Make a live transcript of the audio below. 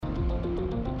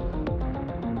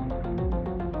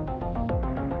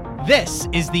This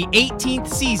is the 18th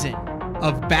season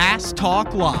of Bass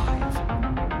Talk Live.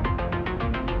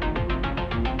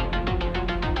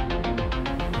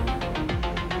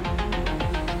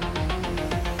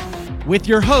 With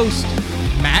your host,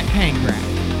 Matt Pangrath.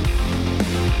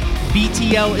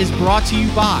 BTL is brought to you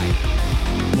by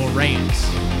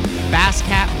Lowrance, Bass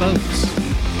Cat Boats,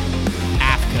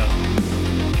 AFCO,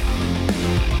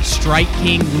 Strike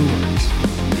King Lures,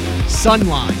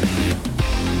 Sunline,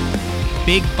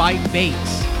 Big Bite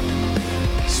Baits,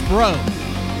 Spro,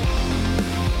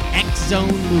 X-Zone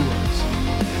Lures,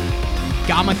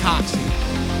 Gamakatsu,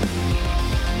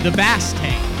 The Bass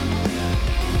Tank,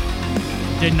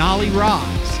 Denali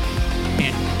Rods,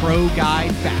 and Pro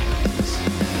Guide Batteries.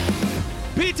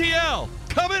 BTL,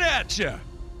 coming at you!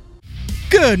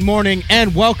 Good morning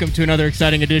and welcome to another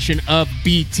exciting edition of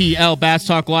BTL Bass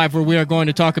Talk Live, where we are going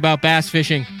to talk about bass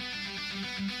fishing.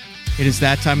 It is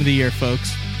that time of the year,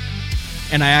 folks.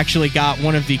 And I actually got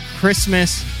one of the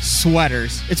Christmas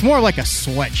sweaters. It's more like a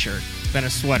sweatshirt than a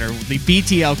sweater. The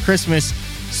BTL Christmas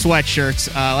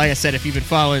sweatshirts. Like I said, if you've been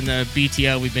following the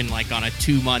BTL, we've been like on a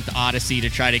 2-month odyssey to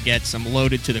try to get some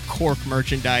loaded to the cork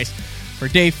merchandise for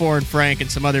Day 4 and Frank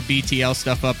and some other BTL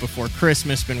stuff up before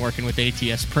Christmas. Been working with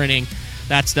ATS Printing.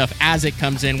 That stuff, as it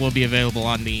comes in, will be available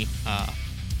on the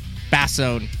Bass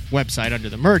Zone website under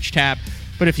the merch tab.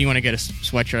 But if you want to get a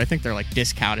sweatshirt, I think they're like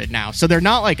discounted now. So they're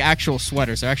not like actual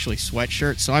sweaters; they're actually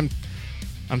sweatshirts. So I'm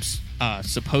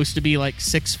supposed to be like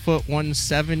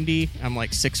 6'170". I'm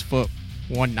like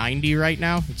 6'190" right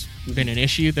now. It's been an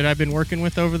issue that I've been working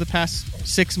with over the past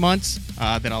 6 months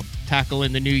that I'll tackle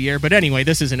in the new year. But anyway,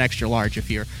 this is an extra large if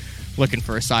you're looking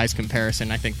for a size comparison.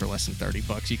 I think for less than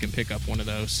 $30 you can pick up one of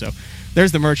those. So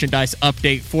there's the merchandise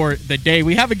update for the day.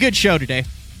 We have a good show today.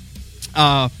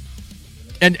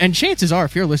 And chances are,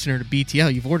 if you're a listener to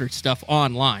BTL, you've ordered stuff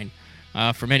online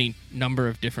from any number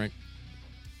of different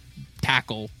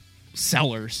tackle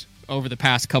sellers over the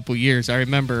past couple years. I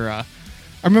remember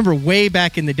way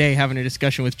back in the day having a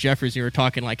discussion with Jeffers. You were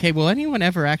talking like, hey, will anyone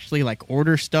ever actually like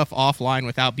order stuff offline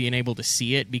without being able to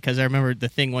see it? Because I remember the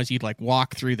thing was you'd like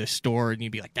walk through the store and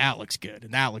you'd be like, that looks good,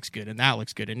 and that looks good, and that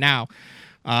looks good. And now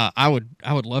I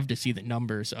would love to see the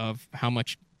numbers of how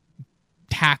much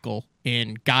tackle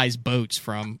in guys' boats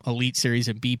from Elite Series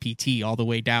and BPT all the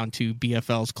way down to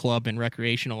BFL's club and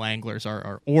recreational anglers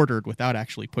are ordered without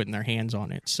actually putting their hands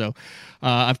on it. So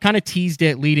I've kind of teased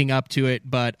it leading up to it,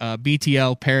 but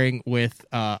BTL pairing with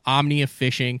Omnia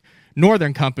Fishing,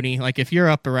 Northern Company, like if you're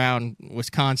up around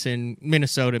Wisconsin,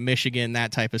 Minnesota, Michigan,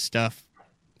 that type of stuff,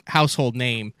 household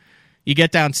name. You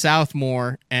get down south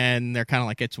more, and they're kind of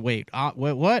like,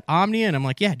 what? Omnia? And I'm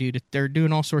like, yeah, dude, they're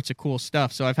doing all sorts of cool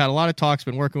stuff. So I've had a lot of talks,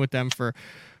 been working with them for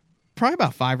probably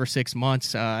about 5 or 6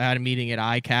 months. I had a meeting at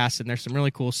ICAST, and there's some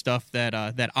really cool stuff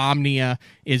that Omnia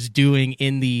is doing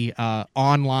in the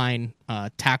online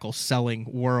tackle selling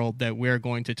world that we're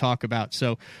going to talk about.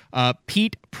 So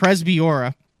Pete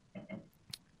Presbiora,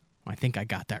 I think I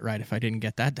got that right. If I didn't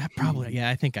get that probably, yeah,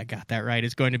 I think I got that right.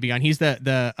 Is going to be on. He's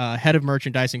the head of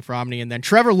merchandising for Omni, and then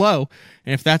Trevor Lowe.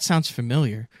 And if that sounds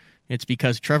familiar, it's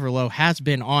because Trevor Lowe has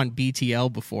been on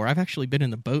BTL before. I've actually been in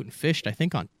the boat and fished, I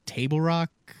think, on Table Rock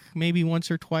maybe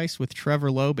once or twice with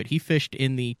Trevor Lowe, but he fished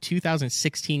in the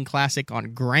 2016 Classic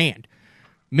on Grand,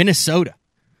 Minnesota.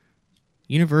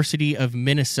 University of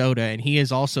Minnesota, and he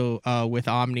is also with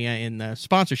Omnia in the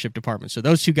sponsorship department. So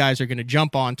those two guys are going to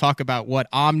jump on, talk about what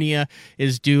Omnia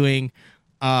is doing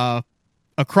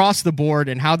across the board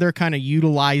and how they're kind of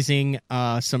utilizing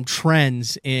some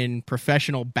trends in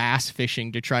professional bass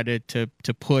fishing to try to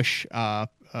push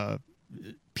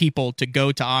people to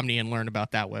go to Omnia and learn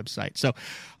about that website. So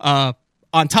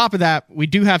on top of that, we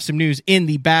do have some news in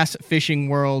the bass fishing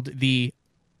world. The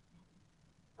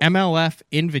MLF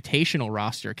Invitational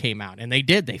roster came out, and they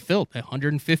filled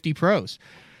 150 pros.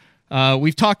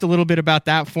 We've talked a little bit about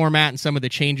that format and some of the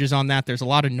changes on that. There's a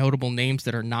lot of notable names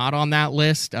that are not on that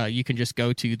list. You can just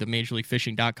go to the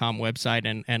MajorLeagueFishing.com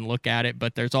website and look at it,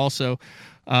 but there's also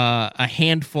a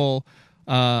handful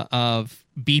of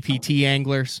BPT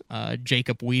anglers,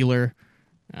 Jacob Wheeler,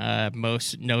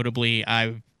 most notably.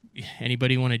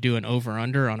 Anybody want to do an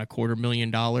over-under on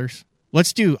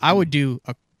 $250,000? I would do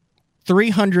a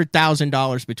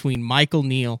 $300,000 between Michael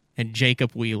Neal and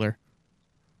Jacob Wheeler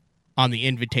on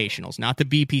the invitationals, not the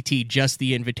BPT, just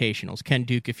the invitationals. Ken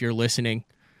Duke, if you're listening,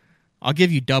 I'll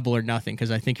give you double or nothing because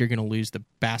I think you're going to lose the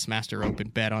Bassmaster Open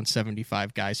bet on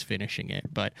 75 guys finishing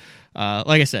it. But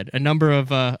like I said, a number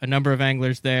of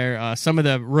anglers there. Some of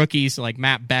the rookies like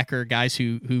Matt Becker, guys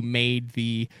who made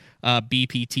the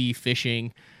BPT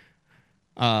fishing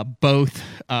both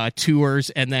tours,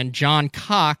 and then John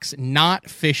Cox not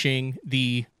fishing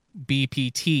the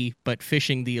BPT, but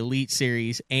fishing the Elite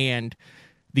Series and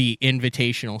the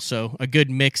Invitational. So a good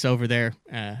mix over there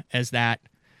as that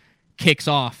kicks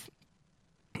off.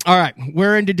 All right,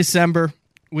 we're into December.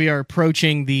 We are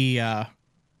approaching the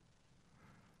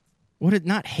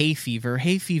not hay fever.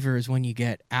 Hay fever is when you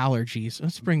get allergies.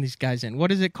 Let's bring these guys in.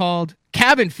 What is it called?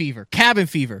 Cabin fever. Cabin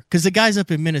fever. Because the guys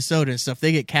up in Minnesota and stuff,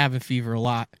 they get cabin fever a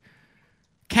lot.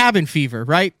 Cabin fever,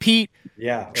 right? Pete,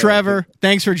 yeah, Trevor,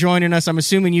 thanks for joining us. I'm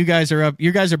assuming you guys are up.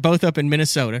 You guys are both up in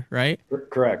Minnesota, right?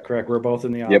 Correct. We're both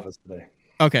in the office today.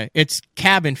 Okay, it's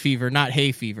cabin fever, not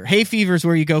hay fever. Hay fever is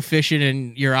where you go fishing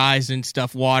and your eyes and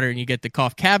stuff water and you get the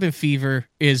cough. Cabin fever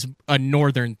is a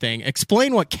northern thing.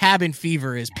 Explain what cabin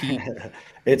fever is, Pete.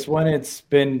 It's when it's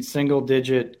been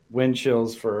single-digit wind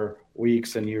chills for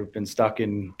weeks and you've been stuck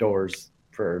indoors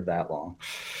for that long.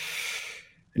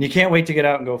 And you can't wait to get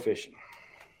out and go fishing.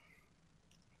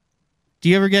 Do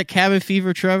you ever get cabin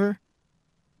fever, Trevor?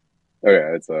 Oh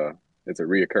yeah, it's a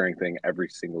reoccurring thing every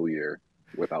single year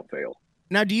without fail.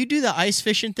 Now, do you do the ice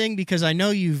fishing thing? Because I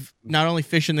know you've not only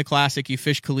fished in the Classic, you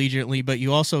fish collegiately, but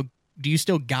you also do you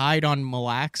still guide on Mille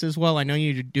Lacs as well? I know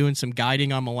you're doing some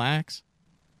guiding on Mille Lacs.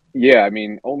 Yeah, I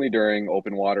mean only during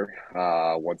open water.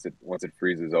 Once it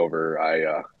freezes over,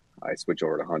 I switch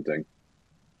over to hunting.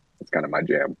 It's kind of my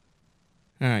jam.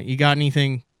 All right, you got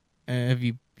anything? Have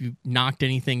you knocked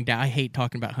anything down? I hate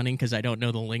talking about hunting because I don't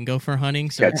know the lingo for hunting,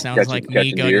 so it sounds like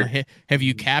me going, have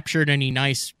you captured any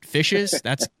nice fishes?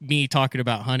 That's me talking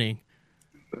about hunting.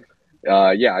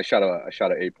 Yeah, I shot a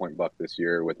 8-point buck this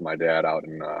year with my dad out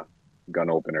in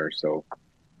gun opener, so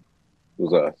it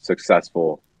was a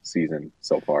successful season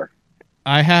so far.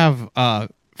 I have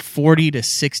 40 to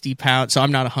 60 pounds. So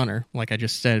I'm not a hunter, like I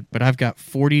just said, but I've got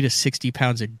 40 to 60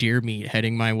 pounds of deer meat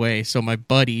heading my way. So my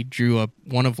buddy drew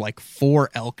one of like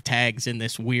 4 elk tags in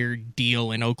this weird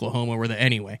deal in Oklahoma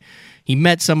anyway, he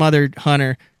met some other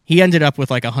hunter. He ended up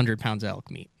with like 100 pounds of elk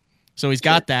meat. So he's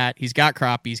got that. He's got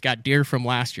crappie. He's got deer from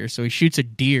last year. So he shoots a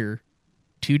deer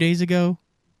 2 days ago.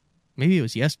 Maybe it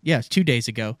was it's 2 days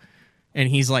ago. And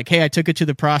he's like, hey, I took it to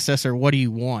the processor. What do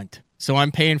you want? So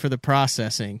I'm paying for the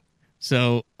processing.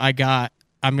 So I'm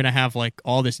going to have like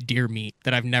all this deer meat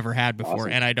that I've never had before.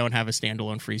 Awesome. And I don't have a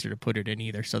standalone freezer to put it in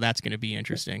either. So that's going to be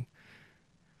interesting.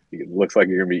 It looks like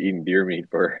you're going to be eating deer meat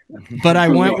but I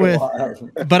went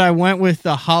with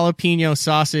the jalapeno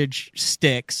sausage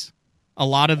sticks, a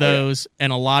lot of those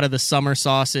and a lot of the summer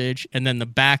sausage and then the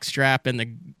backstrap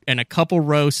and a couple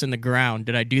roasts in the ground.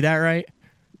 Did I do that right?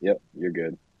 Yep. You're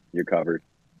good. You're covered.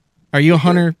 Are you a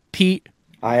hunter, Pete?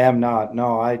 I am not.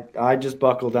 No, I just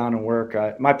buckle down and work.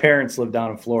 My parents live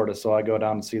down in Florida, so I go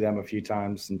down and see them a few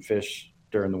times and fish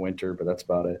during the winter, but that's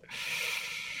about it.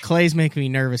 Clay's making me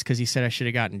nervous because he said I should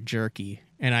have gotten jerky,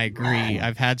 and I agree.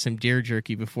 I've had some deer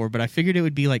jerky before, but I figured it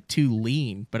would be like too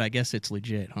lean, but I guess it's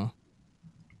legit, huh?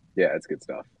 Yeah, it's good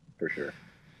stuff for sure.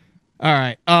 All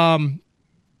right.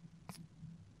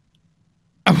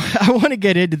 I want to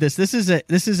get into this. This is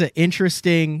an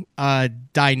interesting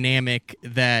dynamic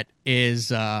that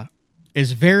is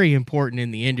very important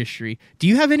in the industry. Do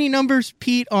you have any numbers,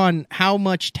 Pete, on how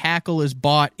much tackle is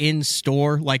bought in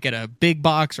store, like at a big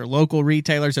box or local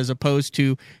retailers, as opposed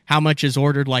to how much is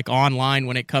ordered like online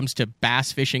when it comes to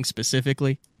bass fishing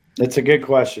specifically? That's a good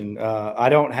question. I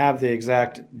don't have the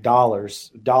exact dollar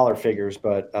figures,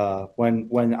 but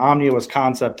when Omnia was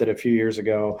concepted a few years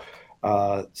ago,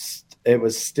 it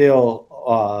was still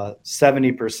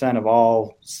 70% of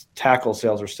all tackle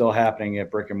sales are still happening at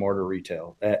brick and mortar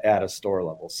retail at a store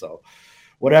level. So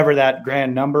whatever that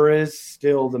grand number is,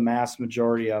 still the mass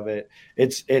majority of it.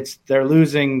 They're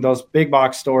losing those big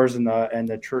box stores and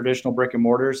the traditional brick and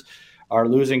mortars are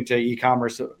losing to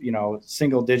e-commerce,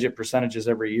 single digit percentages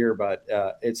every year. But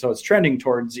it's trending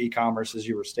towards e-commerce, as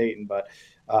you were stating, but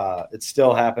it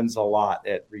still happens a lot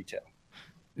at retail.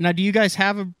 Now, do you guys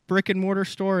have a brick and mortar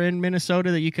store in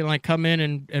Minnesota that you can like come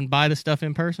in and buy the stuff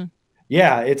in person?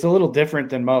 Yeah, it's a little different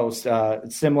than most.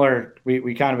 It's similar.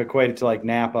 We kind of equate it to like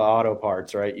Napa Auto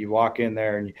Parts, right? You walk in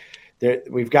there and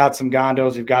we've got some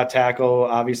gondos, we've got tackle.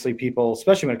 Obviously, people,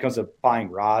 especially when it comes to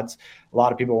buying rods, a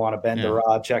lot of people want to bend the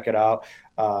rod, check it out.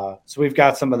 So we've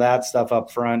got some of that stuff up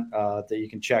front that you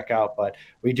can check out. But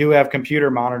we do have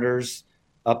computer monitors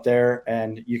up there,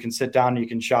 and you can sit down and you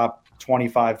can shop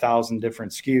 25,000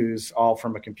 different SKUs all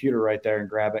from a computer right there and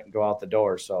grab it and go out the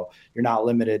door. So you're not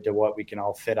limited to what we can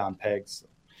all fit on pegs.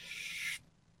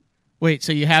 Wait,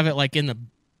 so you have it like in the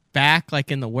back,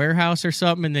 like in the warehouse or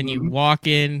something, and then you walk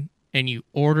in and you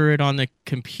order it on the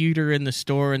computer in the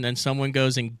store, and then someone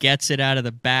goes and gets it out of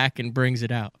the back and brings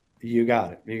it out. You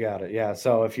got it. Yeah.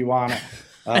 So if you want to,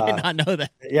 I did not know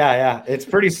that. Yeah, it's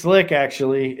pretty slick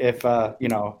actually. If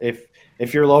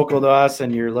if you're local to us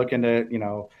and you're looking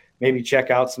to maybe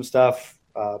check out some stuff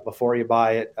before you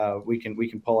buy it, we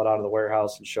can pull it out of the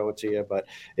warehouse and show it to you. But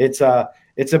it's a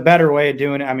better way of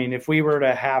doing it. I mean, if we were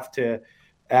to have to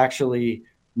actually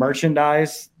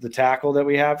merchandise the tackle that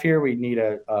we have here, we'd need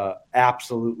a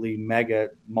absolutely mega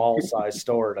mall size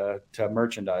store to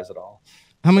merchandise it all.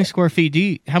 How many square feet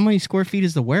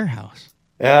is the warehouse?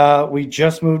 We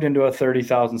just moved into a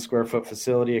 30,000 square foot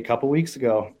facility a couple weeks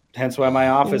ago. Hence why my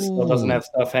office still doesn't have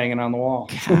stuff hanging on the wall.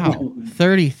 Cow,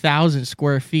 30,000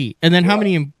 square feet. And then how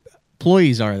many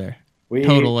employees are there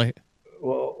totally?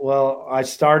 Well, I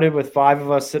started with 5 of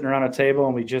us sitting around a table,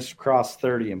 and we just crossed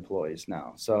 30 employees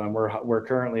now. So, and we're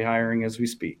currently hiring as we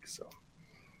speak. So,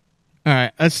 all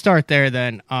right, let's start there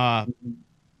then. How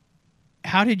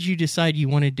did you decide you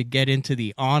wanted to get into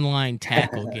the online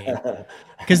tackle game?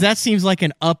 Because that seems like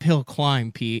an uphill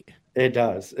climb, Pete. It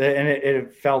does, and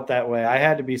it felt that way. I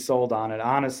had to be sold on it.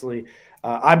 Honestly,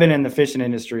 I've been in the fishing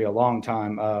industry a long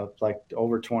time, like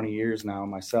over 20 years now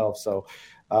myself. So,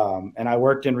 and I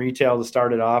worked in retail to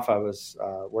start it off. I was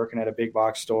working at a big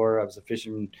box store. I was a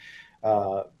fishing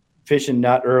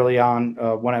nut early on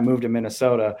when I moved to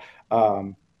Minnesota.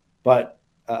 But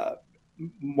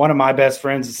one of my best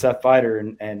friends is Seth Fighter,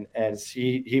 and as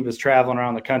he was traveling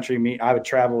around the country, I would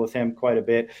travel with him quite a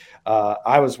bit.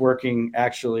 I was working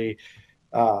actually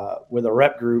with a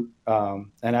rep group,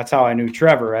 and that's how I knew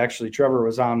Trevor. Actually, Trevor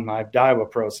was on my Daiwa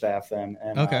Pro staff then.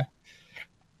 And, okay.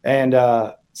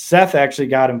 Seth actually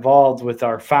got involved with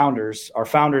our founders. Our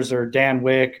founders are Dan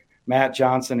Wick, Matt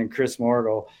Johnson, and Chris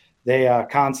Morgel. They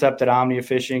concepted Omnia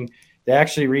Fishing. They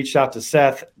actually reached out to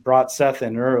Seth, brought Seth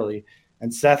in early.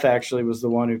 And Seth actually was the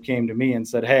one who came to me and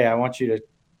said, hey, I want you to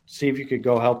see if you could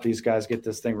go help these guys get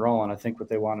this thing rolling. I think what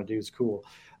they want to do is cool.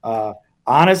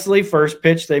 Honestly, first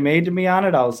pitch they made to me on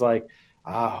it, I was like,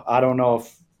 I don't know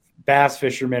if bass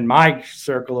fishermen, my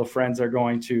circle of friends, are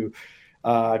going to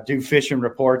do fishing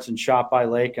reports and shop by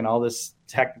lake and all this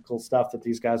technical stuff that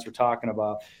these guys were talking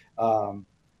about.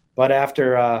 But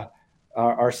after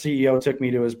our CEO took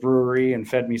me to his brewery and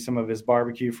fed me some of his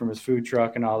barbecue from his food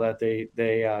truck and all that,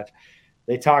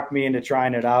 they talked me into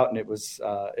trying it out, and it was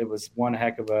one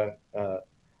heck of a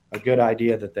good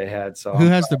idea that they had. So who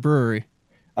has the brewery?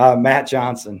 Matt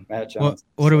Johnson.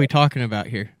 What are we talking about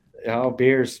here? Oh,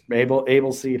 beers,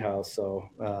 Able Seed House.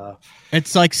 So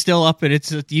it's like still up,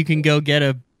 and you can go get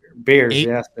a beers.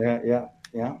 Yes,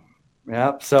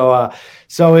 yeah.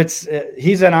 So it's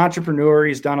he's an entrepreneur.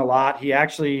 He's done a lot. He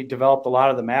actually developed a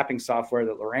lot of the mapping software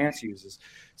that Lowrance uses.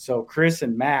 So Chris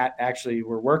and Matt actually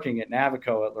were working at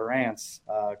Navico at Lowrance.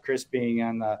 Chris being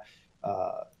on the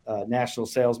national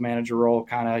sales manager role,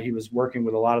 he was working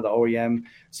with a lot of the OEM.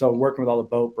 So working with all the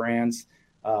boat brands.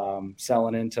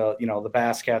 Selling into the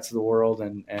Bass Cats of the world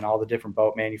and all the different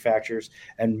boat manufacturers.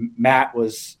 And Matt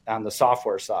was on the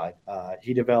software side.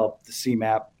 He developed the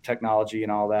CMAP technology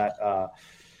and all that.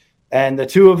 And the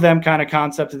two of them kind of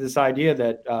concepted this idea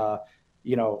that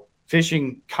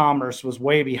fishing commerce was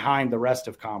way behind the rest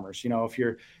of commerce. If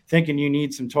you're thinking you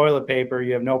need some toilet paper,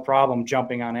 you have no problem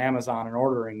jumping on Amazon and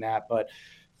ordering that. But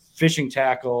fishing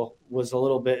tackle was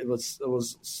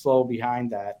was slow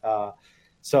behind that.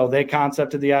 So they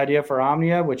concepted the idea for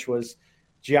Omnia, which was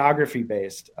geography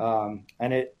based.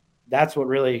 And that's what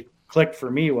really clicked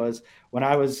for me was when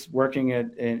I was working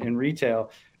in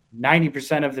retail,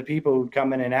 90% of the people who'd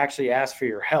come in and actually ask for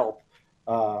your help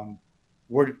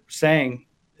were saying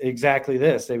exactly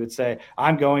this. They would say,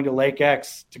 I'm going to Lake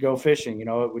X to go fishing.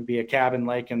 It would be a cabin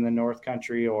lake in the North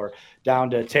Country or down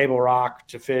to Table Rock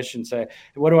to fish and say,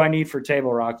 what do I need for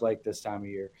Table Rock Lake this time of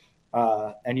year?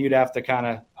 And you'd have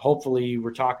to hopefully you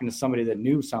were talking to somebody that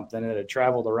knew something that had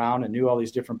traveled around and knew all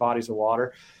these different bodies of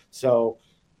water. So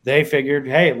they figured,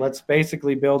 hey, let's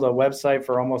basically build a website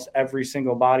for almost every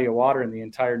single body of water in the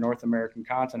entire North American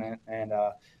continent.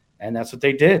 And that's what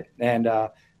they did. And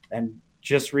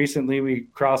just recently we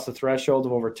crossed the threshold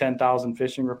of over 10,000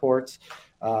 fishing reports.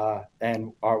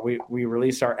 And we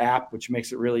released our app, which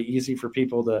makes it really easy for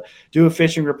people to do a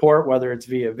fishing report, whether it's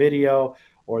via video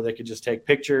or they could just take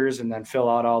pictures and then fill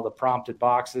out all the prompted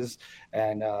boxes.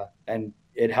 And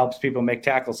it helps people make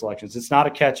tackle selections. It's not a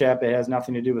catch app. It has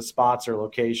nothing to do with spots or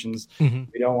locations. Mm-hmm.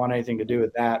 We don't want anything to do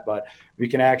with that, but we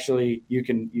can actually, you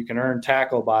can earn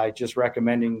tackle by just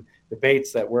recommending the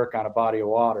baits that work on a body of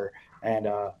water. And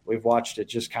we've watched it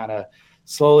just kind of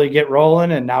slowly get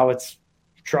rolling, and now it's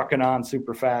trucking on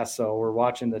super fast. So we're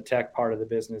watching the tech part of the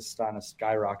business kind of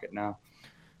skyrocket now.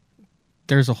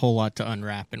 There's a whole lot to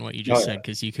unwrap in what you just said,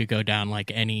 because you could go down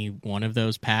like any one of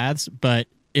those paths. But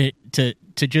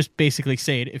to just basically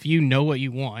say it. If you know what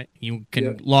you want, you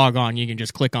can log on. You can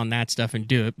just click on that stuff and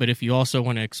do it. But if you also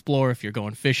want to explore, if you're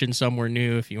going fishing somewhere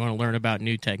new, if you want to learn about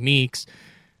new techniques,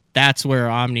 that's where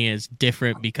Omnia is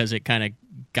different because it kind of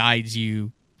guides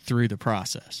you through the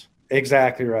process.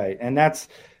 Exactly right. And that's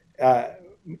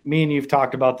me and you've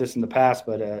talked about this in the past,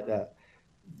 but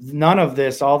none of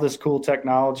this, all this cool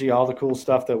technology, all the cool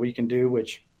stuff that we can do,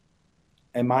 which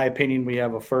in my opinion, we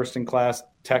have a first-in-class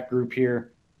tech group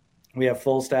here. We have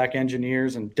full-stack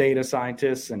engineers and data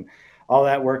scientists and all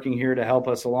that working here to help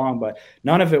us along. But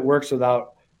none of it works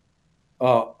without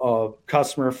a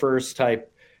customer-first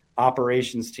type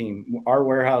operations team. Our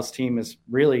warehouse team is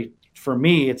really, for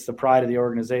me, it's the pride of the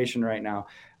organization right now.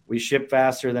 We ship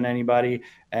faster than anybody,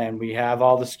 and we have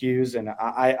all the SKUs. And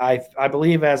I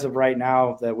believe as of right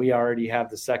now that we already have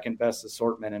the second best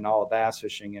assortment in all of bass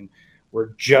fishing. And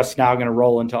we're just now going to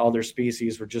roll into other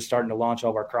species. We're just starting to launch all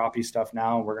of our crappie stuff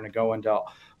now, and we're going to go into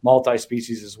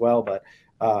multi-species as well.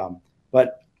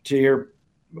 But to your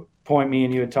point, me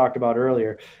and you had talked about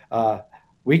earlier,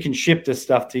 we can ship this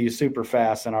stuff to you super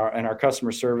fast, and our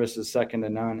customer service is second to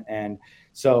none. And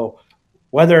so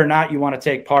whether or not you want to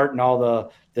take part in all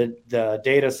the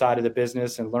data side of the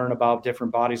business and learn about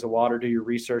different bodies of water, do your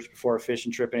research before a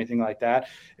fishing trip, anything like that.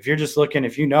 If you're just looking,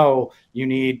 if you know you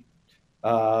need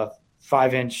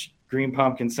 5-inch green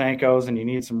pumpkin Senkos and you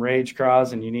need some Rage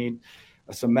craws and you need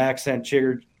some Accent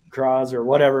Chigger craws or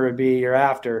whatever it be you're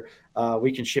after,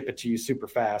 we can ship it to you super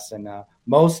fast. And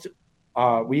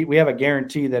we have a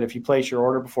guarantee that if you place your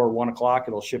order before 1 o'clock,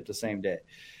 it'll ship the same day.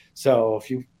 So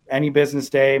if you any business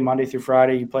day, Monday through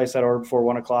Friday, you place that order before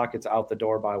 1 o'clock, it's out the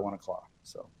door by 1 o'clock.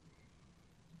 So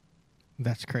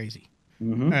that's crazy.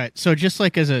 Mm-hmm. All right. So just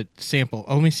like as a sample,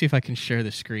 let me see if I can share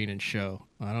the screen and show.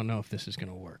 I don't know if this is going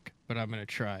to work, but I'm going to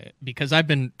try it because I've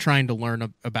been trying to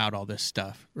learn about all this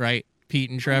stuff, right? Pete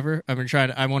and Trevor, I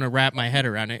want to wrap my head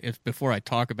around it before I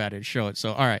talk about it and show it.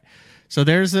 So, all right. So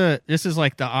this is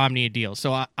like the Omnia deal.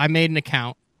 So I made an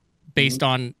account based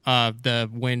on the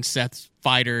Win Seth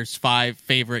Fighters 5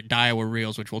 favorite Daiwa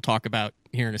reels, which we'll talk about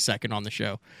here in a second on the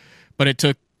show. But it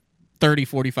took 30,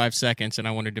 45 seconds, and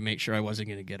I wanted to make sure I wasn't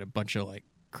going to get a bunch of like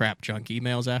crap junk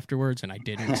emails afterwards, and I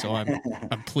didn't. So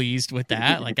I'm pleased with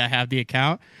that. Like I have the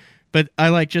account, but I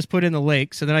like just put in the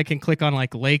lake, so then I can click on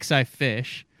like lakes I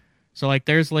fish. So like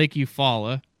there's Lake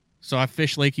Eufaula. So I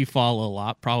fish Lake Eufaula a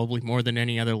lot, probably more than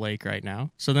any other lake right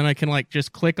now. So then I can like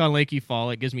just click on Lake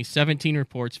Eufaula. It gives me 17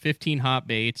 reports, 15 hot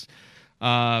baits.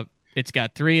 It's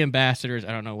got 3 ambassadors.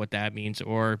 I don't know what that means,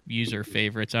 or user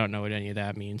favorites. I don't know what any of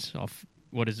that means.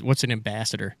 What's an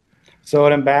ambassador? So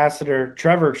an ambassador,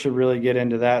 Trevor should really get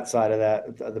into that side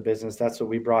of the business. That's what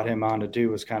we brought him on to do,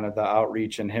 was kind of the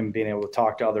outreach and him being able to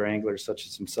talk to other anglers such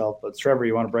as himself. But Trevor,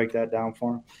 you want to break that down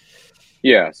for him?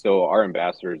 Yeah. So our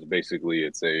ambassadors, basically,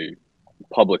 it's a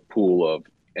public pool of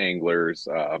anglers.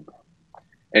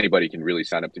 Anybody can really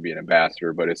sign up to be an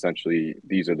ambassador, but essentially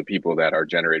these are the people that are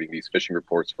generating these fishing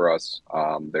reports for us.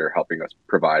 They're helping us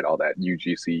provide all that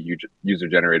UGC,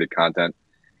 user-generated content,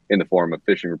 in the form of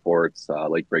fishing reports,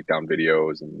 lake breakdown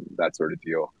videos, and that sort of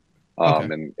deal.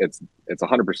 Okay. And it's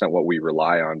 100% what we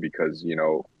rely on because,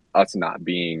 us not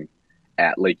being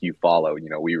at Lake Eufaula,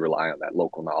 we rely on that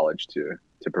local knowledge to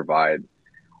provide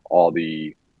all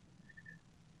the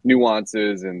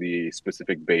nuances and the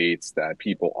specific baits that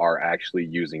people are actually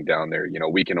using down there.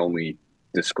 We can only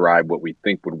describe what we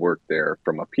think would work there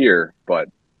from up here, but,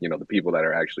 the people that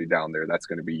are actually down there, that's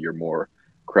going to be your more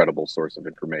credible source of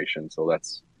information. So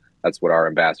that's what our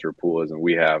ambassador pool is. And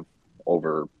we have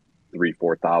over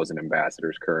 4,000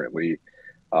 ambassadors currently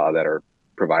that are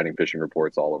providing fishing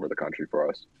reports all over the country for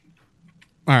us.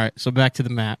 All right. So back to the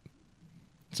map.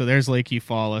 So there's Lake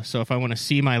Eufaula. So if I want to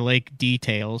see my lake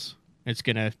details, it's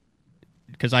going to,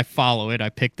 because I follow it, I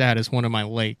picked that as one of my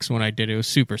lakes when I did it. It was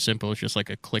super simple. It was just like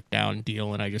a click down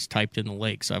deal. And I just typed in the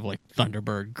lakes. So I have like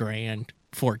Thunderbird, Grand,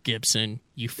 Fort Gibson,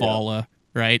 Eufaula. Yeah.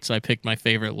 Right, so I picked my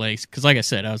favorite lakes because, like I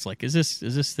said, I was like, "Is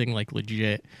this thing like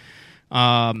legit?"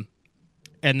 And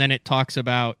then it talks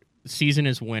about season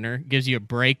is winter, gives you a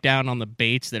breakdown on the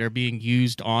baits that are being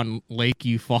used on Lake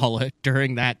Eufaula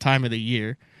during that time of the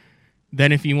year.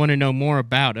 Then, if you want to know more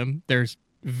about them, there's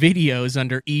videos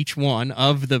under each one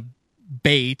of the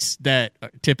baits that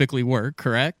typically work.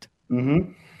 Correct?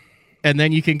 Mm-hmm. And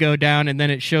then you can go down, and then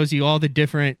it shows you all the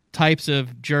different types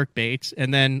of jerk baits,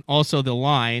 and then also the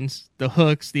lines, the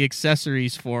hooks, the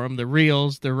accessories for them, the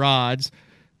reels, the rods.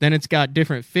 Then it's got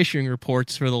different fishing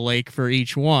reports for the lake for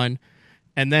each one,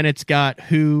 and then it's got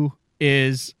who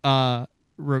is,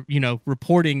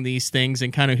 reporting these things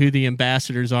and kind of who the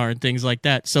ambassadors are and things like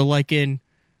that. So, like in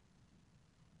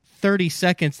 30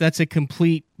 seconds, that's a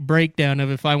complete breakdown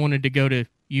of if I wanted to go to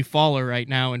Eufaula right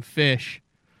now and fish.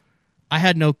 I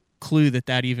had no clue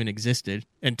that even existed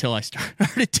until I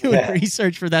started doing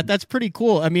research for that. That's pretty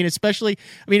cool. I mean, especially,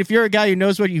 if you're a guy who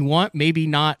knows what you want, maybe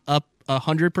not up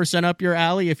 100% up your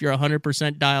alley if you're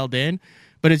 100% dialed in,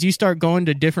 but as you start going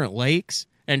to different lakes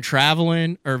and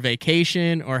traveling or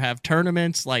vacation or have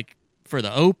tournaments like for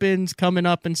the Opens coming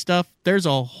up and stuff, there's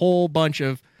a whole bunch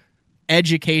of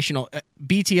educational.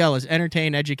 BTL is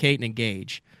entertain, educate, and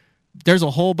engage. There's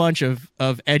a whole bunch of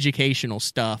educational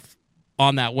stuff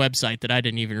on that website that I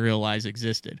didn't even realize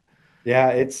existed. Yeah,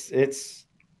 it's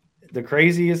the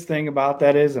craziest thing about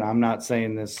that is, and I'm not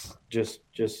saying this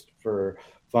just for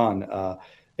fun.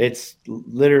 It's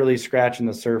literally scratching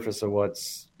the surface of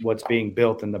what's being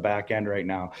built in the back end right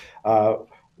now.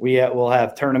 We'll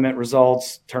have tournament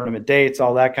results, tournament dates,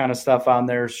 all that kind of stuff on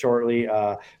there shortly.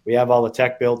 We have all the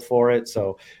tech built for it,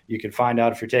 so you can find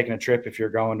out if you're taking a trip, if you're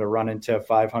going to run into a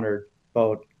 500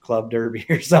 boat club derby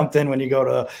or something. When you go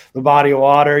to the body of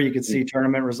water, you can see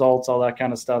tournament results, all that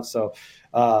kind of stuff. So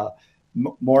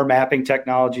more mapping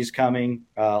technologies coming,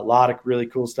 a lot of really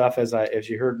cool stuff. As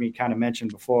you heard me kind of mention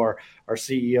before, our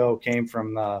CEO came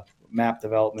from map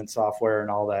development software and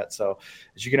all that. So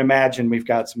as you can imagine, we've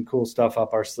got some cool stuff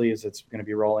up our sleeves that's going to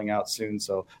be rolling out soon.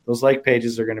 So those lake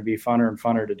pages are going to be funner and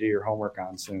funner to do your homework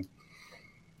on soon.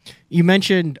 You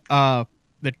mentioned the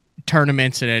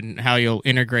tournaments and how you'll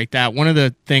integrate that. One of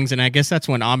the things, and I guess that's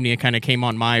when Omnia kind of came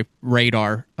on my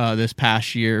radar this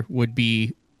past year, would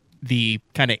be the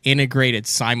kind of integrated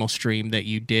simulstream that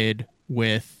you did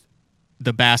with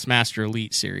the Bassmaster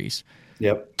Elite Series.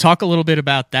 Yep. Talk a little bit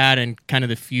about that and kind of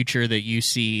the future that you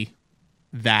see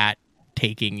that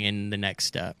taking in the next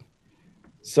step.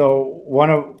 So one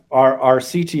of our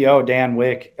CTO, Dan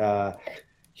Wick,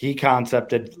 he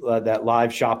concepted that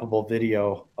live shoppable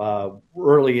video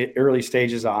early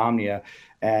stages of Omnia,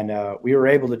 and we were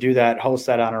able to do that, host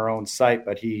that on our own site.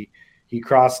 But he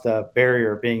crossed the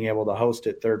barrier of being able to host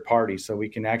it third party, so we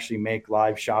can actually make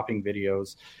live shopping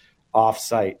videos off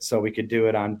site. So we could do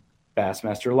it on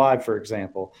Bassmaster Live, for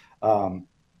example.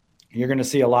 You're going to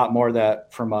see a lot more of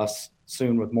that from us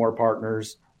soon with more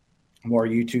partners, more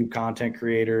YouTube content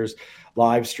creators,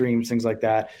 live streams, things like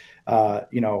that.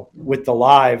 With the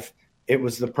live, it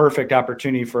was the perfect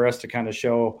opportunity for us to kind of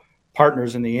show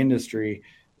partners in the industry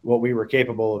what we were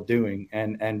capable of doing,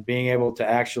 and being able to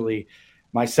actually,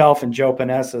 myself and Joe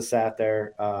Panessa sat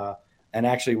there and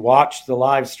actually watched the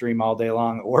live stream all day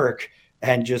long at work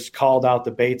and just called out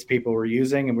the baits people were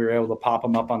using, and we were able to pop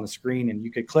them up on the screen, and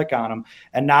you could click on them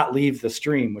and not leave the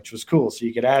stream, which was cool. So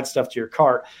you could add stuff to your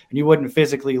cart and you wouldn't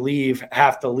physically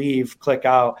have to leave, click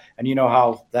out. And you know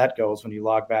how that goes when you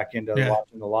log back into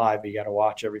watching the live, you got to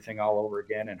watch everything all over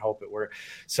again and hope it works.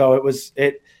 So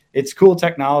it's cool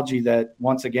technology that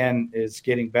once again is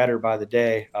getting better by the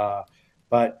day.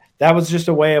 But that was just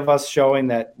a way of us showing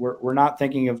that we're not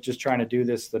thinking of just trying to do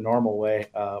this the normal way.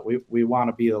 We want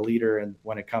to be a leader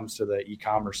when it comes to the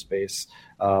e-commerce space,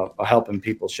 helping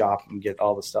people shop and get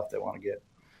all the stuff they want to get.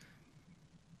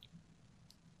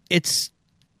 It's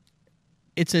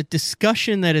a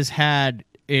discussion that is had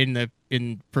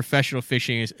in professional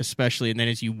fishing, especially, and then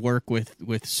as you work with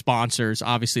sponsors,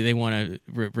 obviously they want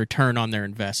to return on their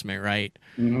investment, right?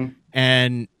 Mm-hmm.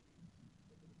 And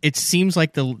it seems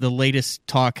like the latest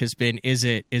talk has been, is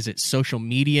it social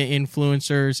media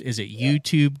influencers? Is it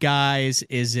YouTube guys?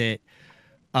 Is it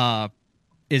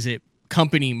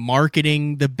company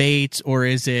marketing the baits, or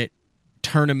is it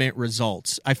tournament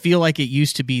results? I feel like it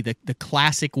used to be the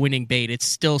classic winning bait. It's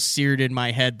still seared in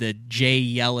my head, the Jay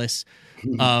Yellis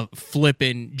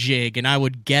flipping jig, and I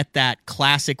would get that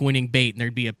classic winning bait, and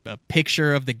there'd be a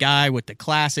picture of the guy with the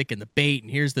classic and the bait,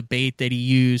 and here's the bait that he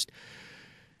used.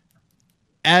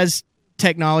 As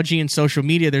technology and social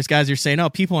media, there's guys who are saying, oh,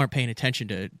 people aren't paying attention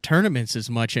to tournaments as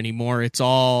much anymore. It's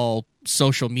all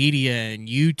social media and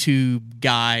YouTube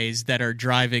guys that are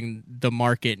driving the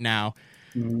market now.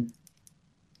 Mm-hmm.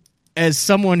 As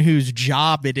someone whose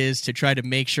job it is to try to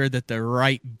make sure that the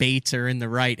right baits are in the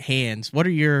right hands, what are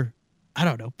your,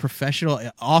 professional,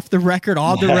 off the record,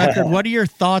 on the record, what are your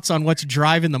thoughts on what's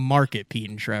driving the market, Pete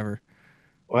and Trevor?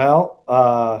 Well,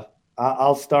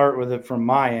 I'll start with it from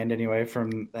my end anyway,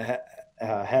 from the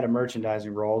head of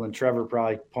merchandising role, and Trevor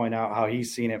probably point out how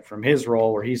he's seen it from his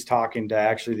role, where he's talking to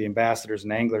actually the ambassadors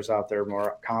and anglers out there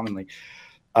more commonly.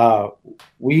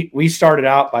 We started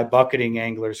out by bucketing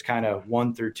anglers kind of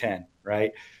 1 through 10,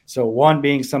 right? So 1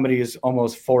 being somebody who's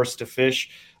almost forced to fish,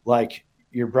 like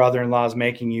your brother-in-law's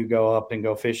making you go up and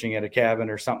go fishing at a cabin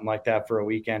or something like that for a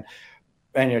weekend.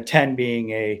 And 10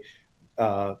 being a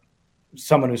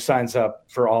someone who signs up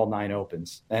for all 9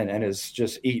 opens and is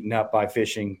just eaten up by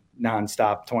fishing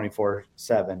nonstop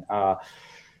 24/7.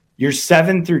 Your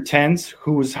 7 through 10s,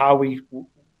 who was how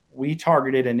we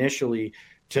targeted initially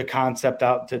to concept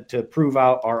out to prove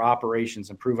out our operations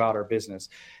and prove out our business.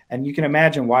 And you can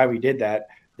imagine why we did that.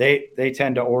 They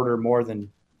tend to order more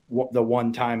than the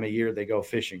one time a year they go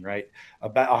fishing, right? A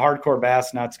hardcore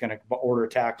bass nut's going to order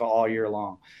tackle all year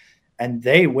long. And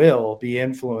they will be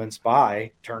influenced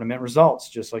by tournament results,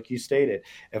 just like you stated.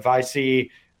 If I see,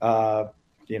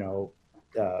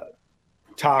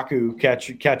 Taku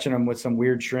catching them with some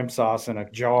weird shrimp sauce in a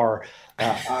jar,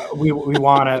 we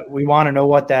want to know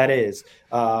what that is.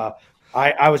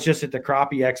 I was just at the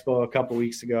Crappie Expo a couple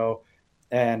weeks ago,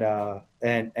 and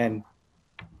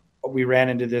we ran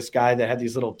into this guy that had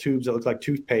these little tubes that looked like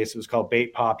toothpaste. It was called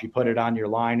Bait Pop. You put it on your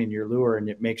line and your lure, and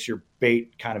it makes your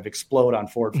bait kind of explode on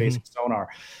forward-facing sonar.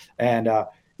 And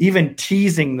even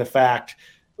teasing the fact,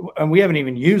 and we haven't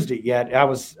even used it yet. I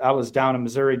was down in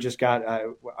Missouri, just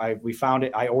we found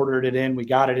it. I ordered it in. We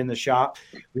got it in the shop.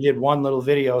 We did one little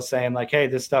video saying like, hey,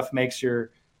 this stuff makes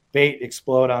your bait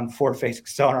explode on forward-facing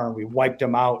sonar. And we wiped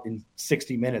them out in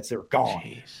 60 minutes. They were gone.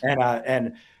 Jeez.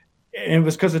 And it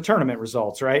was because of tournament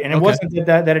results, right? And it wasn't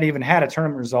that it even had a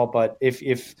tournament result, but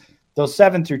if those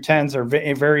 7 through 10s are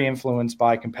very influenced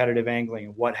by competitive angling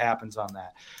and what happens on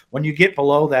that. When you get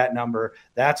below that number,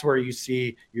 that's where you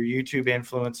see your YouTube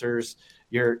influencers,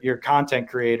 your content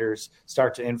creators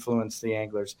start to influence the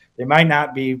anglers. They might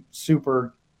not be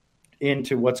super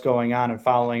into what's going on and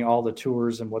following all the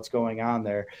tours and what's going on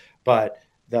there, but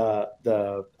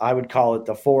I would call it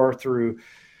the 4 through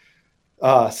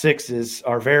 6s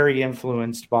are very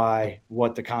influenced by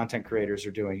what the content creators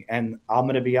are doing. And I'm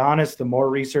going to be honest, the more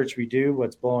research we do,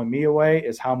 what's blowing me away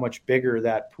is how much bigger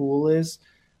that pool is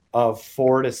of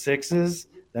 4 to 6s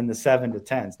than the 7 to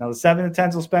 10s. Now the 7 to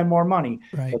 10s will spend more money,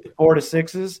 right? But the 4 to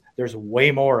 6s, there's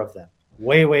way more of them,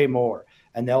 way more.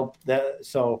 And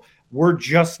so we're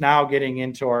just now getting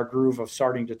into our groove of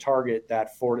starting to target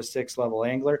that 4 to 6 level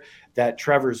angler that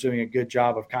Trevor's doing a good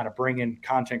job of kind of bringing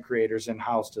content creators in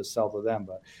house to sell to them.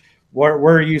 But where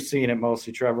are you seeing it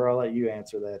mostly, Trevor? I'll let you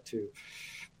answer that too.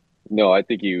 No, I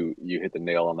think you hit the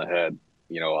nail on the head.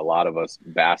 A lot of us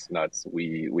bass nuts,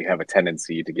 we have a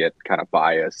tendency to get kind of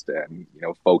biased and,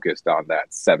 focused on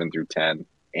that 7 through 10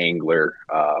 angler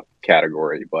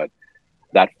category. But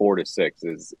that 4 to 6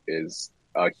 is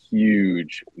a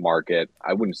huge market.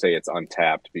 I wouldn't say it's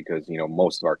untapped because,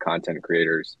 most of our content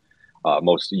creators,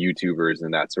 most YouTubers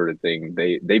and that sort of thing,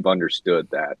 they've understood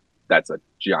that that's a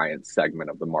giant segment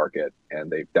of the market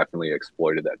and they've definitely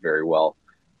exploited that very well.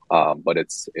 But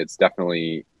it's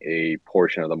definitely a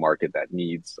portion of the market that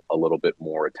needs a little bit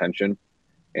more attention.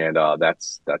 And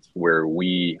that's where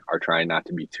we are trying not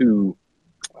to be too,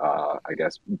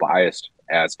 biased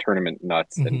as tournament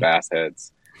nuts and bass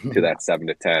heads to that 7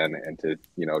 to 10 and to,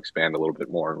 expand a little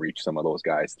bit more and reach some of those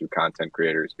guys through content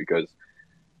creators because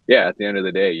at the end of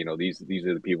the day, these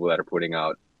are the people that are putting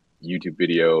out YouTube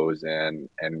videos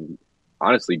and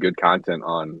honestly good content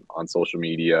on social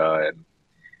media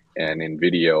and in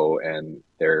video, and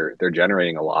they're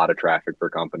generating a lot of traffic for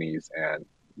companies, and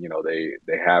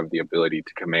they have the ability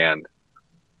to command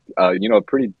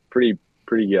pretty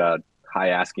high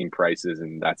asking prices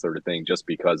and that sort of thing just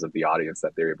because of the audience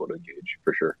that they're able to engage,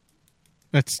 for sure.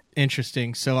 That's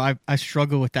interesting. So I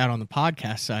struggle with that on the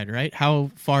podcast side, right?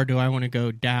 How far do I want to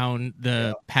go down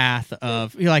the path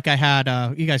of, like I had,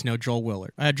 you guys know Joel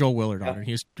Willard. I had Joel Willard on, and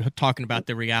he was talking about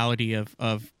the reality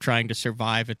of trying to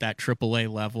survive at that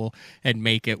AAA level and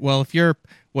make it. Well, if you're,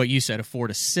 what you said, a 4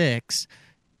 to 6,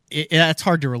 that's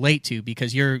hard to relate to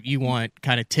because you want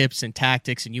kind of tips and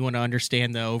tactics and you want to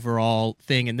understand the overall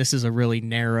thing. And this is a really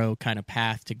narrow kind of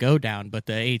path to go down, but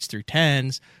the 8s through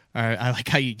 10s I like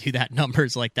how you do that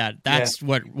numbers like that. That's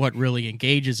what really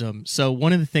engages them. So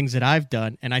one of the things that I've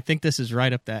done, and I think this is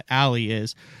right up that alley,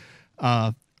 is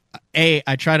I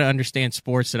try to understand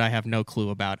sports that I have no clue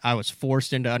about. I was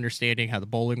forced into understanding how the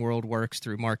bowling world works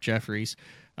through Mark Jeffries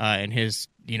and his,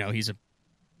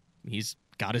 he's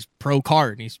got his pro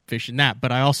card and he's fishing that.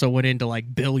 But I also went into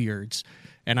like billiards,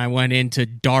 and I went into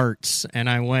darts, and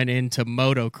I went into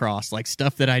motocross, like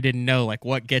stuff that I didn't know, like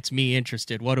what gets me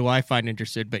interested, what do I find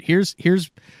interested. But here's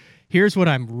what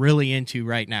I'm really into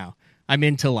right now. I'm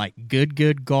into like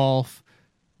good golf.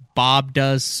 Bob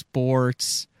does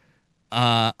sports.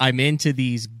 I'm into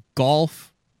these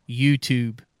golf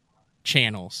YouTube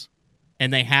channels,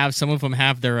 and they have, some of them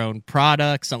have their own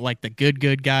products. Like the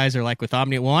good guys are like with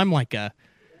Omnia. Well, I'm like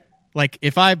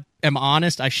if I am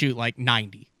honest, I shoot like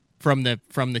 90. from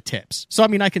the tips. So I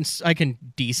mean, I can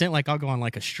decent, like I'll go on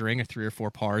like a string of 3 or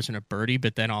 4 pars and a birdie,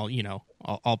 but then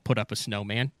I'll put up a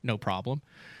snowman, no problem.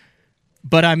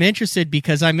 But I'm interested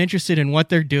because I'm interested in what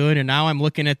they're doing, and now I'm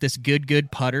looking at this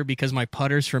good putter because my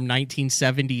putter's from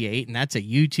 1978, and that's a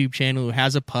YouTube channel who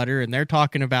has a putter, and they're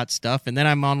talking about stuff. And then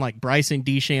I'm on like Bryson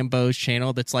DeChambeau's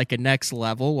channel that's like a next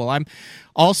level. Well, I'm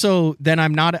also then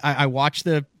I'm not. I watch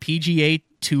the PGA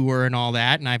Tour and all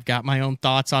that, and I've got my own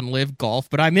thoughts on live golf.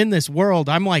 But I'm in this world.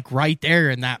 I'm like right there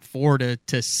in that 4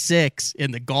 to 6 in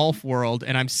the golf world,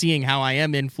 and I'm seeing how I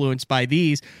am influenced by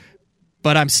these.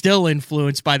 But I'm still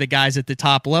influenced by the guys at the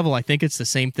top level. I think it's the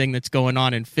same thing that's going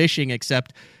on in fishing,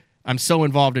 except I'm so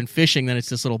involved in fishing that it's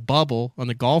this little bubble. On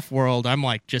the golf world, I'm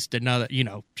like just another,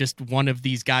 just one of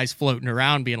these guys floating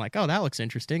around being like, oh, that looks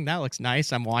interesting. That looks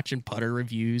nice. I'm watching putter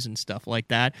reviews and stuff like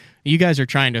that. You guys are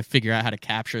trying to figure out how to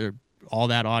capture all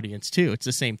that audience too. It's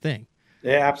the same thing.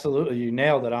 Yeah, absolutely. You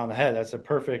nailed it on the head. That's a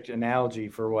perfect analogy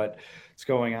for what's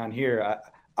going on here.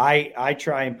 I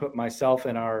try and put myself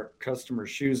in our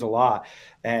customers' shoes a lot,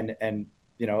 and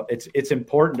it's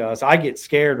important to us. I get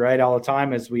scared right all the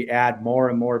time as we add more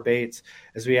and more baits,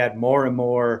 as we add more and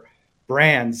more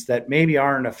brands that maybe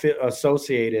aren't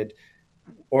associated,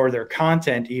 or their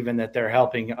content even that they're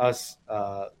helping us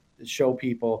show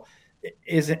people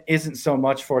isn't so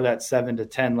much for that 7 to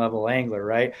 10 level angler,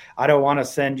 right? I don't want to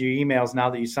send you emails now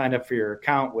that you signed up for your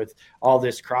account with all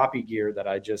this crappie gear that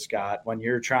I just got when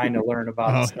you're trying to learn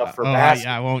about stuff for bass.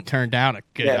 Yeah, I won't turn down a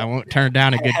good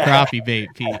crappie bait,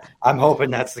 Pete. I'm hoping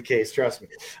that's the case. Trust me.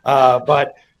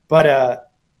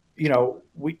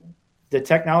 The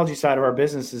technology side of our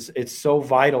business it's so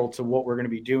vital to what we're going to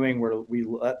be doing, where we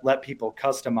let people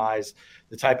customize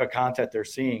the type of content they're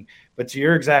seeing. But to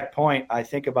your exact point, I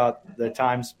think about the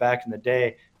times back in the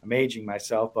day. I'm aging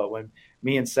myself, but when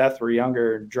me and Seth were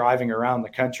younger, driving around the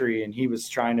country, and he was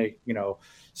trying to,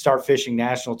 start fishing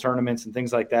national tournaments and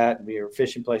things like that, and we were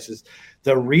fishing places,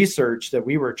 the research that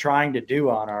we were trying to do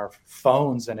on our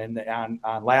phones and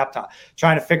on laptop,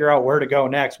 trying to figure out where to go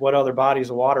next, what other bodies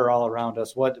of water all around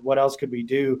us, what else could we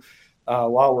do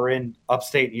while we're in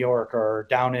upstate New York or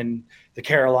down in the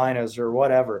Carolinas or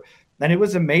whatever. And it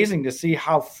was amazing to see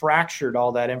how fractured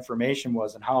all that information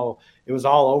was and how it was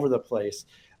all over the place.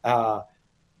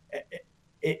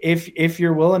 If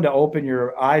you're willing to open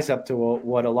your eyes up to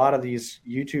what a lot of these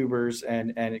YouTubers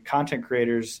and content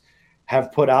creators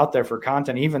have put out there for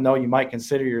content, even though you might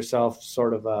consider yourself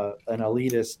sort of an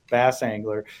elitist bass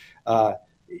angler,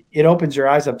 it opens your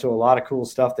eyes up to a lot of cool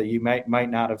stuff that you might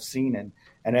not have seen.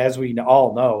 And as we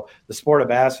all know, the sport of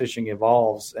bass fishing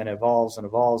evolves and evolves and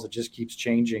evolves. It just keeps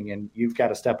changing, and you've got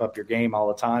to step up your game all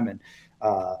the time. And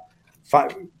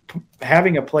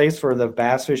having a place for the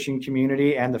bass fishing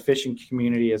community and the fishing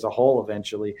community as a whole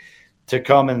eventually to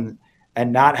come and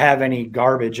not have any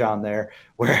garbage on there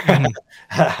where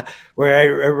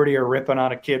everybody are ripping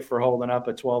on a kid for holding up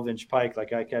a 12-inch pike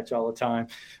like I catch all the time,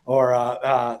 or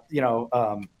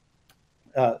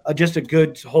just a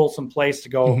good wholesome place to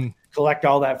go collect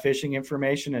all that fishing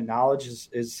information and knowledge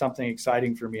is something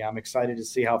exciting for me. I'm excited to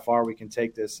see how far we can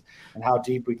take this and how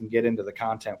deep we can get into the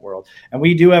content world. And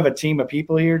we do have a team of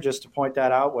people here, just to point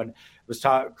that out. When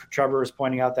Trevor was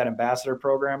pointing out that ambassador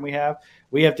program we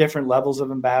have different levels of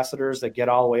ambassadors that get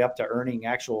all the way up to earning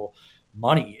actual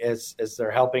money as they're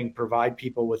helping provide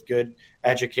people with good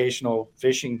educational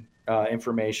fishing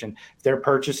information. If they're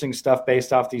purchasing stuff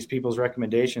based off these people's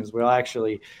recommendations, we'll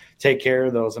actually take care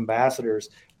of those ambassadors.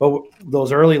 But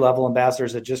those early level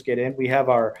ambassadors that just get in, we have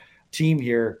our team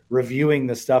here reviewing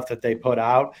the stuff that they put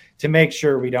out to make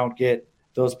sure we don't get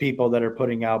those people that are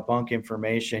putting out bunk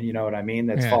information, you know what I mean,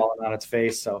 that's falling on its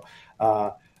face. So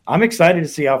I'm excited to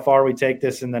see how far we take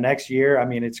this in the next year. I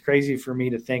mean, it's crazy for me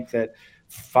to think that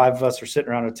 5 of us were sitting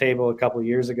around a table a couple of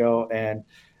years ago, and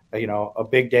a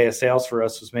big day of sales for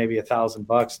us was maybe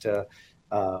 $1,000 to,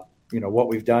 what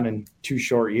we've done in 2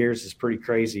 short years is pretty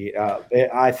crazy.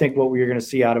 I think what we're going to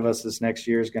see out of us this next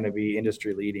year is going to be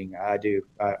industry leading.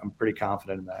 I'm pretty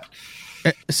confident in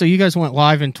that. So you guys went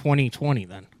live in 2020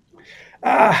 then?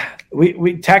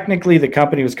 We technically, the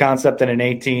company was concepted in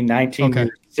 19 Okay. We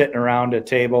were sitting around a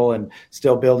table and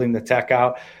still building the tech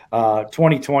out.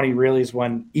 2020 really is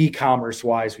when e-commerce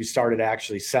wise we started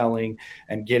actually selling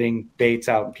and getting baits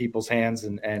out in people's hands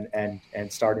and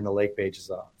starting the lake pages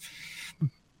up.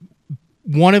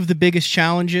 One of the biggest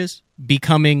challenges,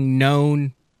 becoming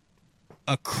known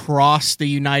across the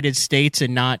United States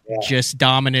and not just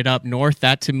dominant up north.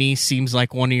 That to me seems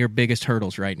like one of your biggest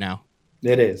hurdles right now.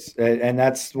 It is. And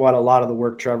that's what a lot of the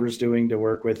work Trevor's doing to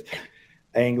work with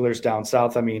anglers down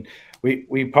south. I mean,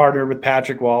 we partnered with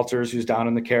Patrick Walters, who's down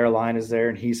in the Carolinas there,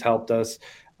 and he's helped us.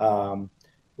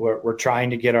 We're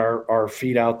trying to get our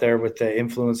feet out there with the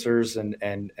influencers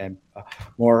and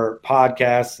more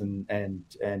podcasts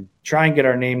and try and get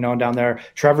our name known down there.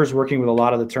 Trevor's working with a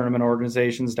lot of the tournament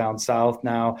organizations down south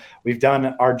now. We've done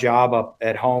our job up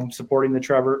at home supporting the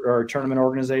tournament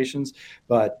organizations,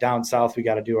 but down south we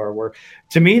got to do our work.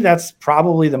 To me, that's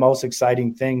probably the most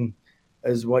exciting thing,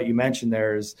 is what you mentioned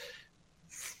there, is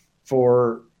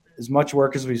for as much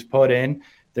work as we've put in,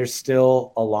 there's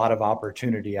still a lot of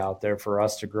opportunity out there for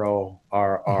us to grow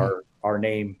our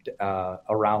name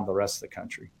around the rest of the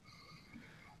country.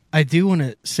 I do want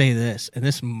to say this, and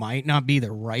this might not be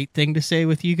the right thing to say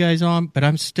with you guys on, but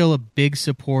I'm still a big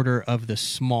supporter of the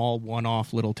small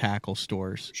one-off little tackle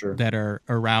stores that are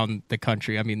around the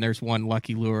country. I mean, there's one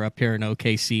Lucky Lure up here in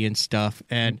OKC and stuff,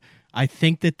 and I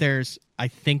think there's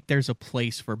a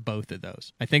place for both of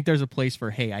those. I think there's a place for,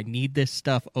 hey, I need this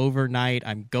stuff overnight.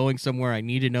 I'm going somewhere. I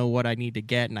need to know what I need to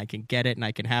get, and I can get it, and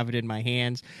I can have it in my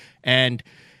hands. And,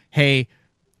 hey,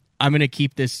 I'm going to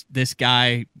keep this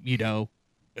guy,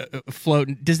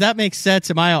 floating. Does that make sense?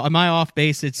 Am I off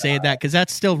base at saying that? Because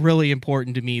that's still really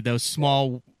important to me, those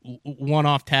small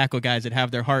one-off tackle guys that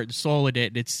have their heart and soul in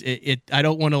it. I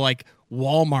don't want to, like,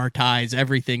 Walmartize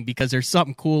everything, because there's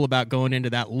something cool about going into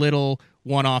that little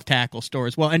one-off tackle store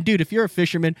as well. And dude, if you're a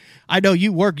fisherman, I know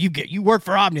you work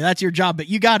for Omnia, that's your job, but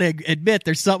you got to admit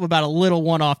there's something about a little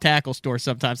one-off tackle store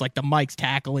sometimes, like the Mike's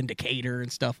Tackle Indicator and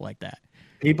stuff like that.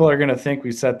 People are going to think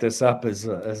we set this up as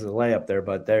a layup there,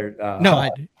 but they're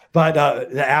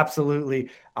absolutely.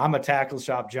 I'm a tackle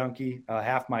shop junkie.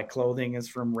 Half my clothing is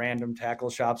from random tackle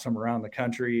shops from around the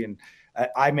country, and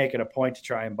I make it a point to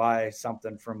try and buy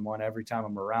something from one every time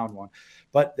I'm around one.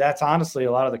 But that's honestly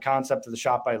a lot of the concept of the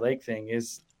Shop by Lake thing,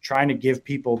 is trying to give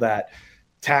people that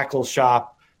tackle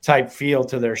shop type feel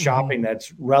to their shopping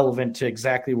that's relevant to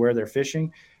exactly where they're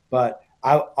fishing. But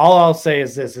all I'll say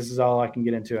is this is all I can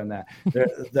get into on that.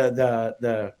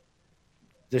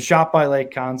 The Shop by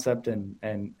Lake concept and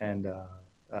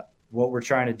what we're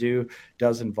trying to do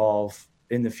does involve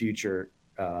in the future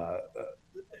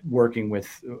working with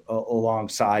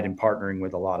alongside and partnering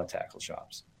with a lot of tackle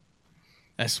shops.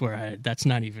 I swear that's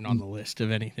not even on the list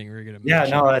of anything we're going to mention.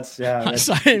 Yeah, no, that's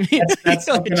that's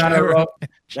something on our road.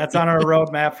 That's on our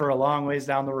roadmap for a long ways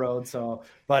down the road. So,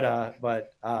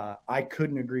 but I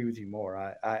couldn't agree with you more.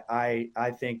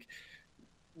 I think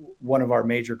one of our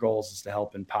major goals is to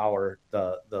help empower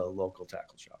the local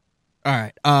tackle shop. All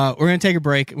right. We're going to take a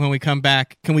break. When we come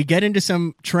back, can we get into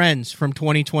some trends from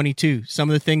 2022? Some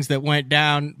of the things that went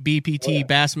down, BPT,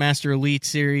 Bassmaster Elite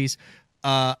Series.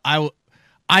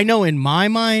 I know in my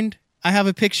mind, I have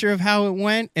a picture of how it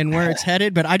went and where it's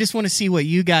headed, but I just want to see what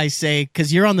you guys say,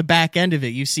 because you're on the back end of it.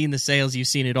 You've seen the sales. You've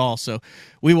seen it all. So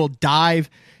we will dive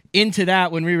into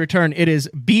that when we return. It is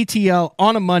BTL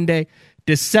on a Monday,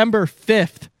 December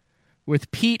 5th, with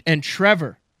Pete and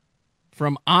Trevor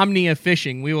from Omnia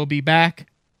Fishing. We will be back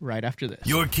right after this.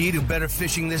 Your key to better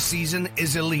fishing this season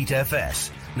is Elite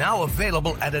FS, now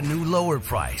available at a new lower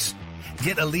price.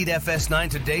 Get Elite FS9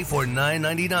 today for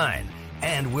 $9.99,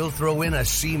 and we'll throw in a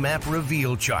C-Map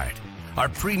reveal chart, our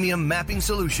premium mapping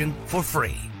solution, for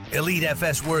free. Elite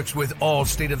FS works with all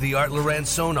state-of-the-art Lowrance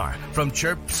sonar, from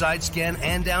chirp, side scan,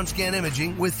 and down scan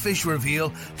imaging with fish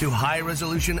reveal to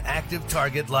high-resolution active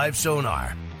target live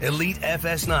sonar. Elite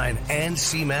FS9 and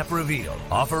C-Map reveal.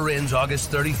 Offer ends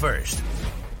August 31st.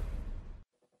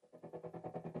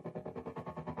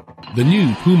 The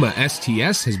new Puma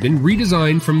STS has been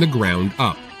redesigned from the ground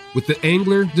up. With the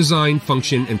angler, design,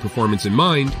 function, and performance in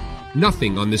mind,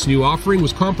 nothing on this new offering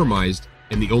was compromised,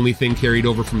 and the only thing carried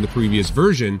over from the previous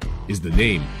version is the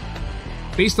name.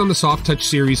 Based on the Soft Touch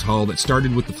series hull that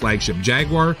started with the flagship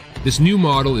Jaguar, this new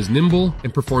model is nimble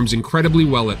and performs incredibly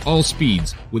well at all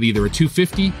speeds with either a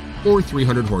 250 or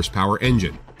 300 horsepower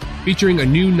engine. Featuring a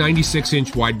new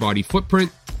 96-inch wide-body footprint,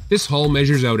 this hull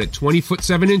measures out at 20 foot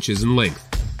 7 inches in length.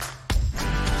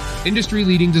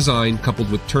 Industry-leading design coupled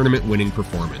with tournament-winning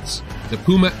performance. The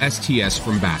Puma STS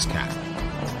from Basscat.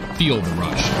 Feel the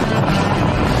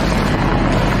rush.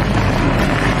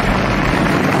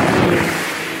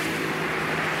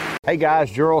 Hey guys,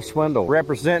 Gerald Swindle,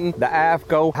 representing the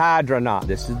AFCO Hydronaut.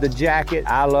 This is the jacket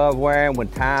I love wearing when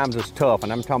times is tough,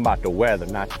 and I'm talking about the weather,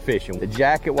 not the fishing. The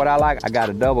jacket, what I like, I got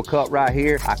a double cup right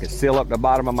here. I can seal up the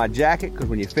bottom of my jacket, because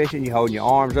when you're fishing, you're holding your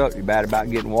arms up, you're bad about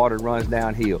getting water that runs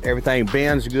downhill. Everything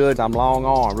bends good. I'm long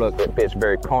arm. Look, it fits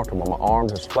very comfortable. My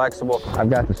arms is flexible. I've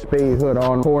got the speed hood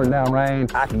on, pouring down rain.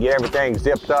 I can get everything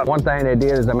zipped up. One thing they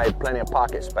did is they made plenty of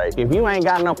pocket space. If you ain't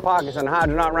got enough pockets in the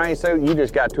Hydronaut rain suit, you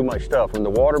just got too much stuff. From the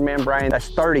water membrane membrane, that's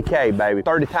 30K, baby.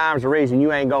 30 times the reason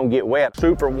you ain't gonna get wet.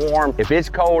 Super warm. If it's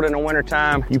cold in the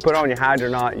wintertime, you put on your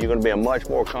Hydronaut, you're gonna be a much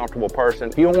more comfortable person.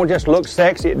 If you don't want to just look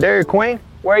sexy at Dairy Queen,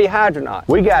 wear your Hydronaut.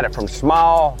 We got it from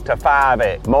small to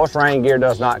 5X. Most rain gear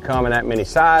does not come in that many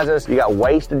sizes. You got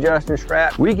waist adjusting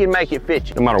straps. We can make it fit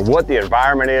you no matter what the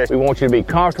environment is. We want you to be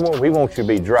comfortable. We want you to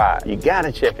be dry. You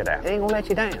gotta check it out. It ain't gonna let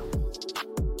you down.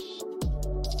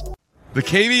 The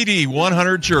KVD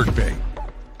 100 jerkbait.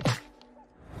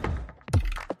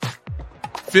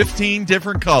 15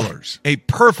 different colors. A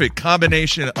perfect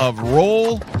combination of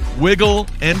roll, wiggle,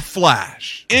 and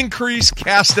flash. Increased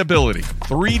castability.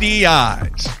 3D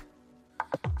eyes.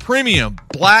 Premium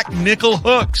black nickel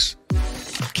hooks.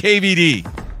 KVD.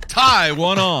 Tie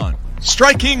one on.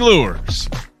 Striking lures.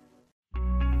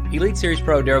 Elite Series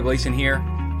Pro Daryl Gleason here.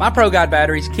 My Pro Guide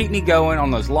batteries keep me going on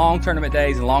those long tournament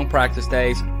days and long practice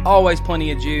days. Always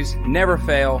plenty of juice, never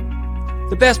fail.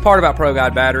 The best part about Pro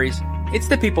Guide batteries, it's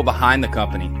the people behind the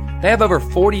company. They have over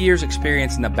 40 years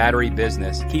experience in the battery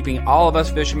business, keeping all of us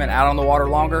fishermen out on the water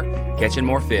longer, catching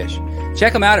more fish.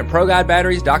 Check them out at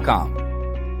ProGuideBatteries.com.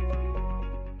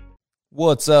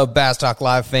 What's up, Bass Talk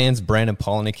Live fans? Brandon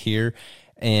Polnick here.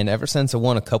 And ever since I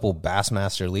won a couple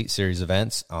Bassmaster Elite Series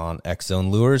events on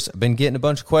X-Zone Lures, I've been getting a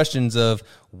bunch of questions of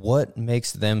what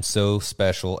makes them so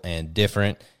special and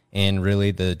different. And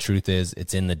really, the truth is,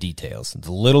 it's in the details.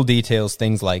 The little details,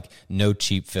 things like no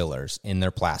cheap fillers in their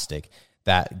plastic.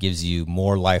 That gives you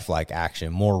more lifelike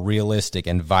action, more realistic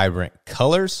and vibrant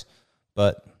colors.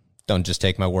 But don't just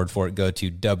take my word for it. Go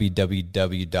to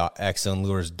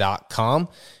www.xzonelures.com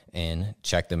and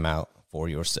check them out for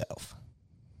yourself.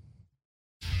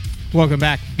 Welcome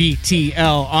back,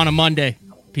 BTL on a Monday.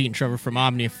 Pete and Trevor from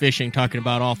Omnia Fishing talking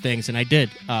about all things, and I did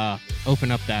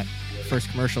open up that first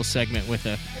commercial segment with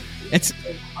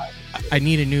I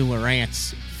need a new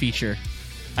Lowrance feature.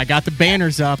 I got the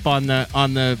banners up on the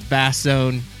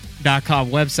BassZone.com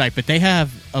website, but they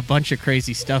have a bunch of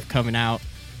crazy stuff coming out.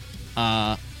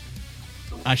 I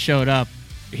showed up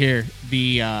here,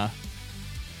 the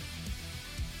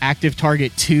Active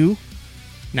Target 2.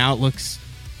 Now it looks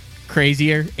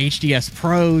crazier. HDS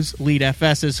Pros, Lead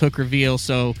FS's, hook reveal.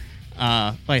 So,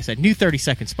 like I said, new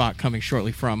 30-second spot coming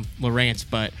shortly from Lowrance,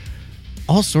 but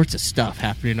all sorts of stuff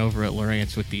happening over at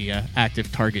Lowrance with the Active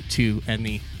Target 2 and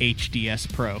the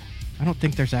HDS Pro. I don't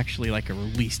think there's actually like a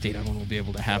release date on when we'll be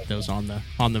able to have those on the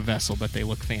vessel, but they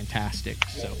look fantastic.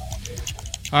 So,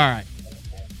 all right.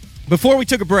 Before we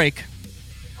took a break,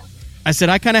 I said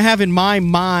I kind of have in my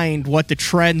mind what the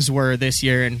trends were this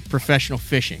year in professional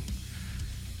fishing.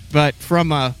 But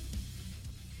from a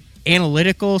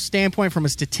analytical standpoint, from a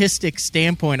statistics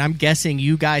standpoint, I'm guessing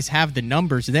you guys have the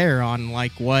numbers there on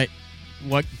like what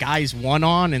guys won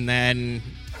on, and then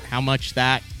how much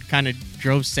that kind of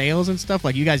drove sales and stuff.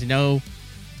 Like, you guys know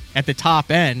at the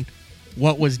top end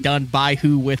what was done by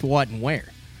who, with what, and where.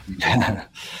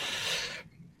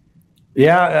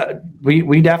 Yeah,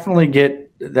 we definitely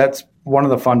get. That's one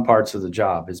of the fun parts of the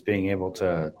job, is being able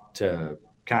to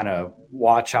kind of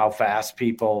watch how fast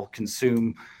people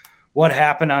consume what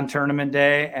happened on tournament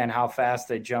day and how fast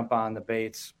they jump on the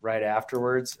baits right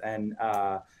afterwards. And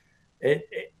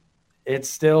it's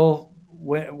still,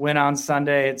 when on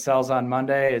Sunday it sells on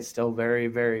Monday, it's still very,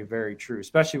 very, very true,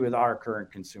 especially with our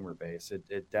current consumer base.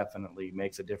 It definitely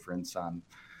makes a difference on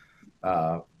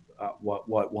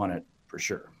what won it for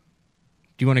sure.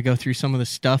 Do you want to go through some of the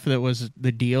stuff that was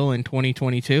the deal in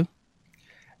 2022?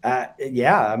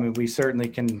 Yeah, I mean, we certainly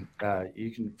can.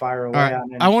 You can fire away right.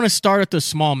 on it. I want to start at the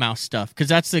smallmouth stuff because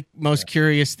that's the most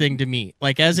curious thing to me.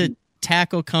 Like, as a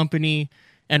tackle company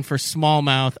and for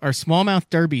smallmouth, are smallmouth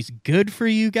derbies good for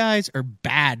you guys or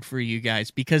bad for you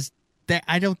guys? Because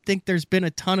I don't think there's been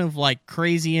a ton of like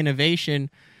crazy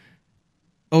innovation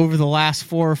over the last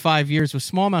 4 or 5 years with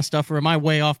smallmouth stuff, or am I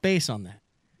way off base on that?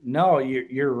 No,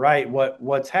 you're right.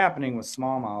 What's happening with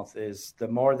smallmouth is the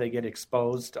more they get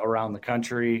exposed around the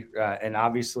country, and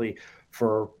obviously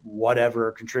for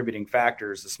whatever contributing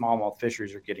factors, the smallmouth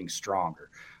fisheries are getting stronger.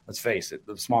 Let's face it,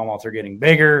 the smallmouth are getting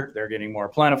bigger, they're getting more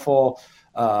plentiful,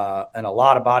 and a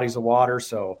lot of bodies of water,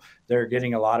 so they're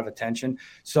getting a lot of attention.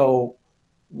 So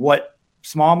what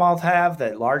smallmouth have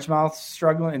that largemouth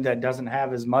struggling and that doesn't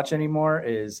have as much anymore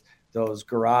is those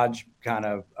garage kind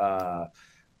of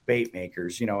bait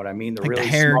makers, you know what I mean? Like really the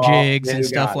hair small jigs and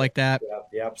stuff like that.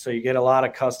 Yep. So you get a lot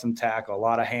of custom tackle, a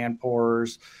lot of hand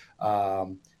pourers,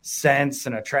 scents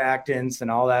and attractants and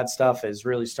all that stuff is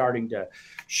really starting to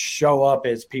show up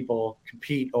as people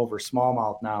compete over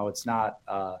smallmouth now. It's not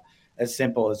as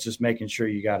simple as just making sure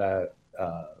you got a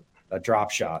drop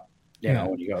shot, you know,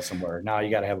 when you go somewhere. Now you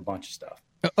got to have a bunch of stuff.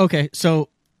 Okay, so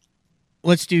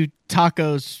let's do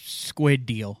Taco's squid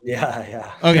deal.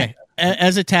 Yeah. Okay.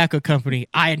 As a taco company,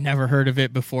 I had never heard of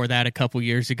it before that a couple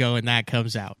years ago, and that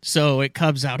comes out. So it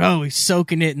comes out, oh, he's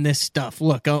soaking it in this stuff.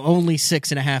 Look, only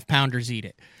 6.5 pounders eat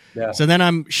it. Yeah. So then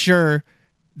I'm sure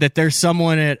that there's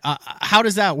someone at how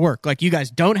does that work? Like, you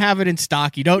guys don't have it in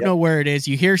stock. You don't know where it is.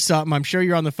 You hear something. I'm sure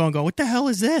you're on the phone going, what the hell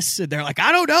is this? And they're like,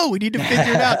 I don't know. We need to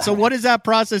figure it out. So what is that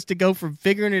process to go from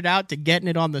figuring it out to getting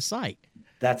it on the site?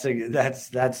 That's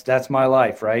my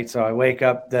life, right? So I wake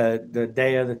up the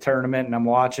day of the tournament and I'm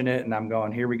watching it and I'm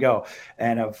going, here we go.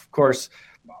 And of course,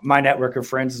 my network of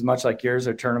friends is much like yours.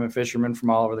 They're tournament fishermen from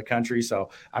all over the country.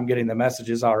 So I'm getting the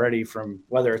messages already from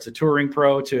whether it's a touring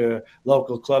pro to a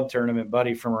local club tournament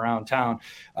buddy from around town.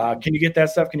 Can you get that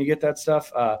stuff? Can you get that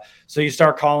stuff? So you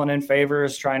start calling in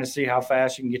favors, trying to see how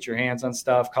fast you can get your hands on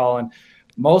stuff, calling.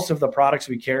 Most of the products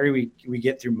we carry, we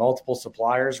get through multiple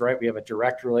suppliers, right? We have a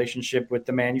direct relationship with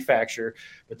the manufacturer,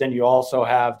 but then you also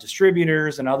have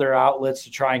distributors and other outlets to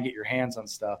try and get your hands on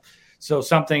stuff. So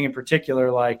something in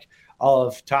particular, like all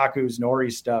of Taku's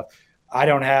Nori stuff, I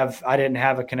didn't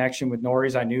have a connection with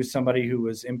Nori's. I knew somebody who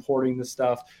was importing the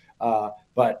stuff,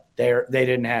 but they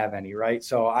didn't have any, right?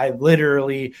 So I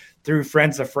literally, through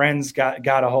friends of friends,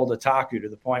 got a hold of Taku to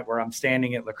the point where I'm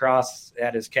standing at lacrosse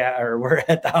at his or we're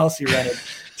at the house he rented,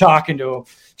 talking to him,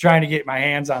 trying to get my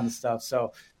hands on the stuff.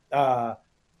 So,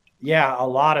 yeah, a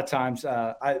lot of times,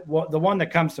 the one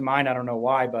that comes to mind, I don't know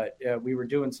why, but we were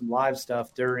doing some live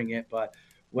stuff during it. But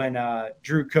when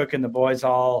Drew Cook and the boys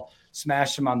all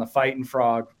smashed him on the Fighting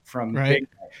Frog from Big,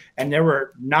 and there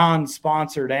were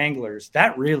non-sponsored anglers,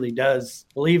 that really does,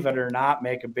 believe it or not,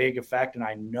 make a big effect. And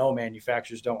I know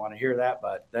manufacturers don't want to hear that,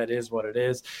 but that is what it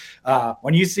is.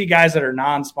 When you see guys that are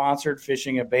non-sponsored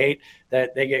fishing a bait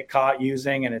that they get caught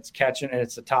using and it's catching, and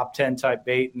it's a top 10 type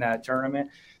bait in that tournament,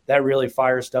 that really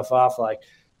fires stuff off. Like,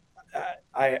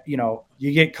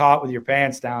 you get caught with your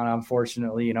pants down.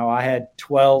 Unfortunately, I had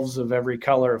 12s of every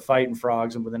color of Fighting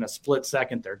Frogs, and within a split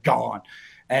second, they're gone.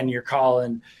 And you're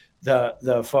calling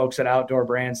the folks at Outdoor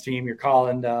Brands team. You're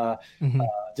calling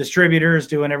distributors,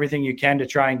 doing everything you can to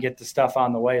try and get the stuff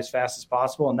on the way as fast as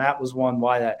possible. And that was one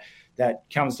why that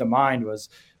comes to mind was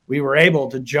we were able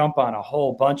to jump on a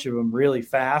whole bunch of them really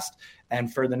fast.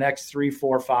 And for the next 3,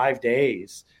 4, 5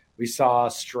 days, we saw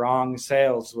strong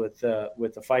sales with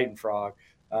the Fighting Frog,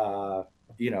 and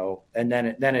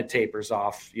then it tapers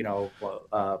off,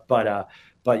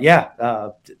 but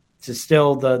yeah, to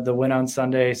still the win on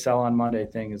Sunday, sell on Monday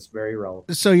thing is very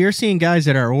relevant. So you're seeing guys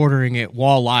that are ordering it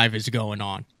while live is going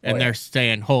on, and they're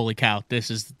saying, "Holy cow, this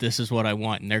is what I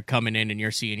want," and they're coming in, and you're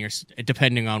seeing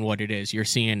depending on what it is, you're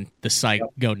seeing the site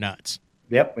go nuts.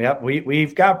 Yep.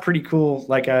 We've got pretty cool,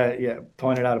 like I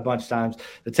pointed out a bunch of times.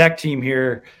 The tech team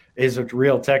here is a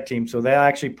real tech team. So they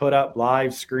actually put up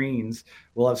live screens.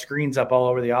 We'll have screens up all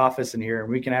over the office in here, and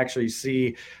we can actually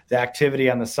see the activity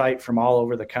on the site from all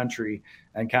over the country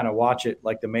and kind of watch it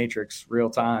like the Matrix real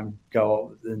time,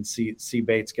 go and see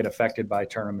baits get affected by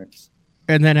tournaments.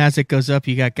 And then as it goes up,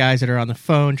 you got guys that are on the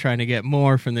phone trying to get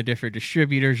more from the different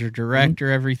distributors or direct or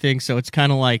everything. So it's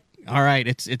kind of like, all right,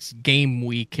 it's game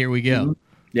week. Here we go.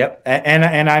 Yep.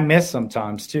 And I miss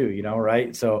sometimes too,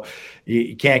 right? So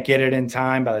you can't get it in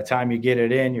time. By the time you get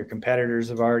it in, your competitors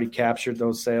have already captured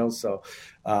those sales. So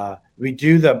we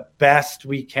do the best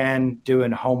we can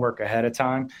doing homework ahead of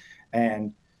time.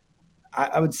 And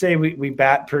I would say we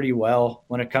bat pretty well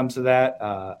when it comes to that.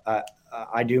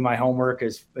 I do my homework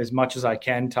as much as I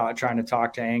can, trying to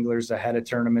talk to anglers ahead of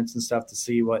tournaments and stuff to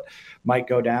see what might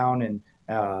go down.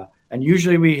 And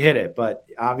usually we hit it, but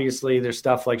obviously there's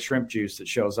stuff like shrimp juice that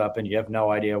shows up and you have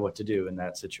no idea what to do in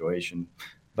that situation,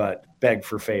 but beg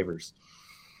for favors.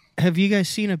 Have you guys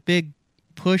seen a big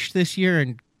push this year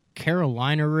in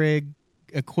Carolina rig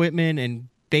equipment and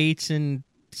baits and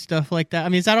stuff like that? I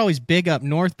mean, it's not always big up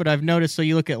north, but I've noticed, so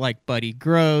you look at like Buddy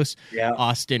Gross,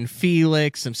 Austin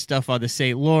Felix, some stuff on the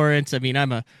St. Lawrence. I mean,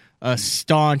 I'm a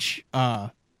staunch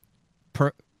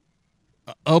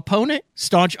opponent.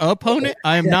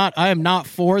 I am not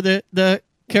for the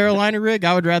Carolina rig.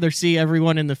 I would rather see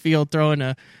everyone in the field throwing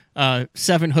a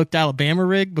 7-hooked Alabama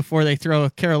rig before they throw a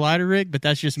Carolina rig, but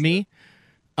that's just me.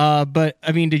 But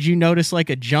I mean, did you notice like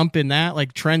a jump in that,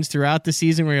 like trends throughout the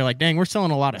season where you're like, dang, we're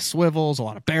selling a lot of swivels, a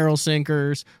lot of barrel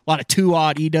sinkers, a lot of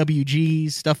 2-aught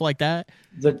EWGs, stuff like that?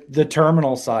 The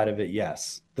terminal side of it,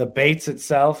 yes. The baits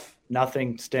itself,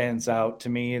 nothing stands out to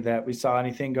me that we saw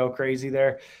anything go crazy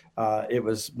there.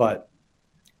 But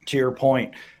to your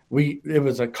point, it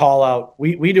was a call out.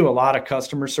 We do a lot of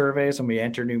customer surveys when we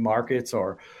enter new markets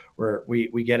or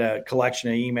we get a collection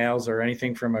of emails or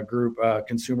anything from a group,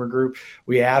 consumer group.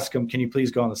 We ask them, can you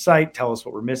please go on the site, tell us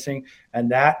what we're missing?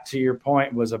 And that, to your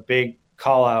point, was a big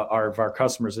call out of our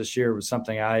customers this year. Was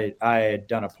something I had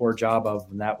done a poor job of,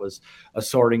 and that was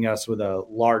assorting us with a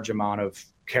large amount of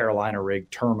Carolina rig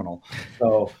terminal.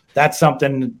 So that's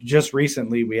something just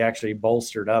recently we actually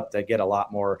bolstered up to get a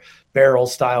lot more barrel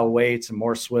style weights and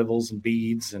more swivels and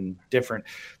beads and different.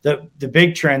 The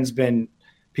big trend's been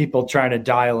people trying to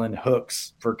dial in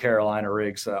hooks for Carolina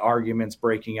rigs, arguments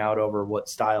breaking out over what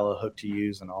style of hook to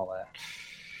use and all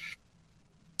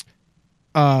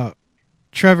that.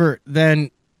 Trevor,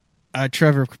 then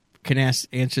Trevor can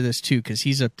answer this too, because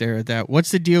he's up there. What's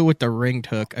the deal with the ringed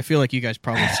hook? I feel like you guys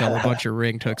probably sell a bunch of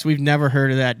ringed hooks. We've never heard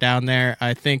of that down there.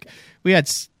 I think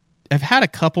I've had a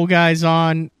couple guys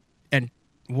on, and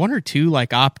one or two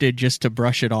like opted just to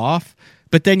brush it off.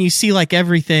 But then you see like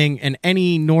everything, and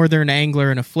any northern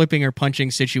angler in a flipping or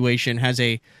punching situation has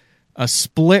a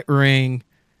split ring.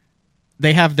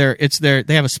 They have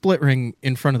a split ring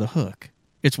in front of the hook.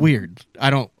 It's weird.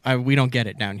 We don't get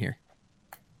it down here.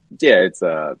 Yeah,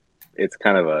 it's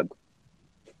kind of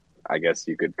I guess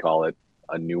you could call it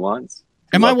a nuance.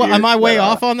 Am I way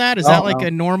off on that? Is that like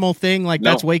a normal thing? Like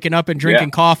that's waking up and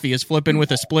drinking coffee is flipping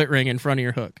with a split ring in front of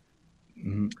your hook.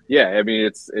 Mm-hmm. Yeah, I mean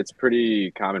it's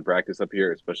pretty common practice up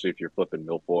here, especially if you're flipping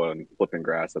milfoil and flipping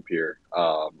grass up here.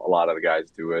 A lot of the guys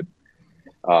do it.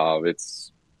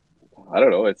 It's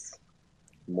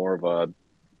more of a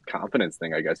confidence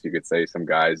thing, I guess you could say. Some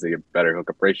guys, they get better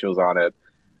hookup ratios on it,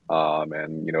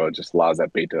 and it just allows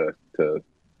that bait to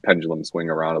pendulum swing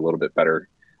around a little bit better,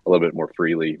 a little bit more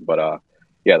freely. But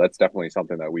yeah, that's definitely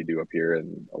something that we do up here,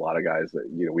 and a lot of guys that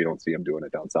we don't see them doing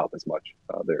it down south as much.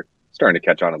 They're starting to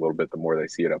catch on a little bit the more they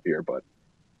see it up here, but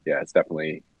yeah, it's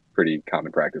definitely pretty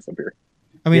common practice up here.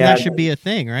 I mean, that should be a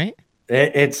thing, right?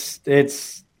 It's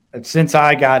since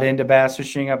I got into bass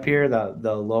fishing up here,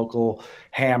 the local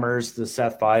Hammers, the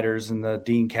Seth Fighters, and the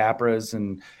Dean Capras,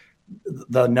 and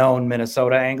the known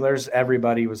Minnesota anglers,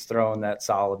 everybody was throwing that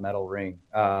solid metal ring.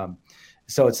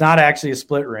 So it's not actually a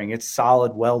split ring; it's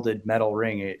solid welded metal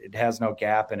ring. It has no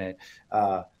gap in it,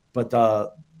 but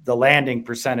the landing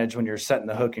percentage when you're setting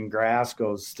the hook in grass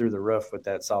goes through the roof with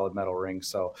that solid metal ring.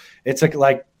 So it's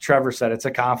like Trevor said, it's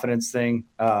a confidence thing.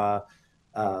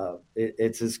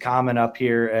 It's as common up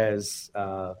here as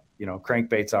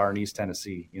crankbaits are in East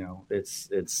Tennessee.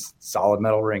 It's solid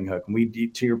metal ring hook,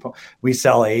 and to your point, we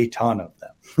sell a ton of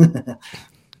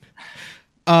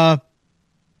them.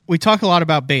 We talk a lot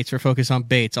about baits. We're focused on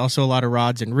baits, also a lot of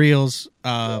rods and reels,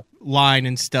 line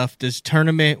and stuff. Does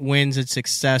tournament wins and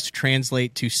success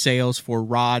translate to sales for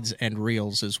rods and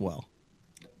reels as well?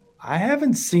 I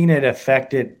haven't seen it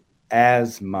affected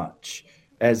as much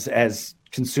as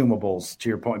consumables, to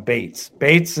your point.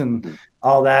 Baits and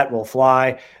all that will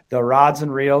fly. The rods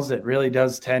and reels, it really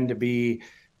does tend to be,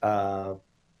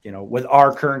 with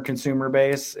our current consumer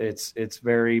base, it's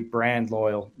very brand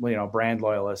loyal, brand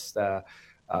loyalist.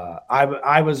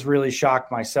 I was really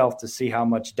shocked myself to see how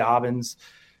much Dobbins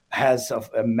has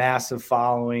a massive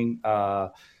following.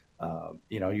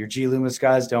 Your G Loomis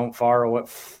guys don't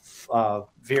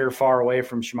veer far away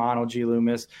from Shimano G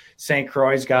Loomis. St.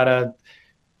 Croix's got a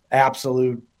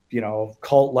absolute,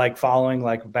 cult-like following,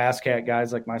 like Bass Cat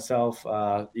guys like myself.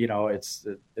 It's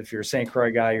if you're a St.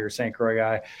 Croix guy, you're a St. Croix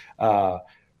guy.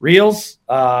 Reels,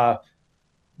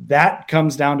 that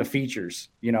comes down to features.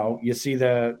 You see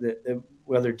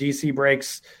whether DC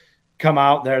brakes come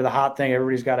out, they're the hot thing.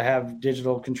 Everybody's got to have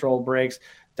digital controlled brakes.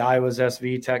 Daiwa's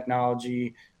SV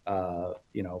technology.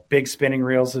 Big spinning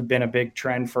reels have been a big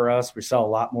trend for us. We sell a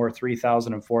lot more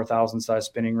 3,000 and 4,000 size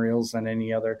spinning reels than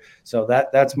any other. So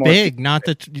that's more big. Not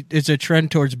that it's a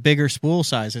trend towards bigger spool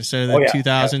size instead of the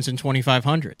 2,000s and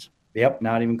 2,500s. Yep,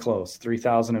 not even close.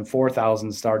 3,000 and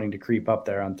 4,000 starting to creep up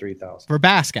there on 3,000 for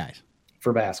bass guys.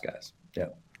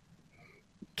 Yep.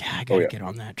 God, I gotta get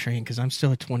on that train because I'm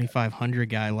still a 2,500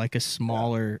 guy. I like a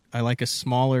smaller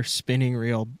spinning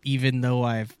reel, even though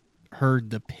I've heard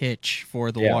the pitch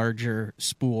for the larger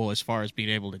spool as far as being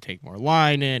able to take more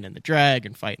line in and the drag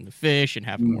and fighting the fish and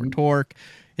having more torque.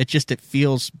 It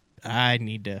feels I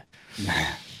need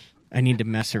to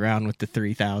mess around with the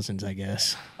 3,000s, I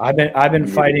guess. I've been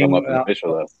fighting.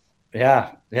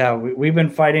 We've been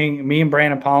fighting. Me and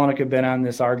Brandon Polnick have been on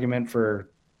this argument for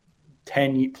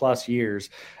 10 plus years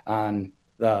on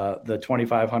the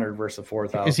 2,500 versus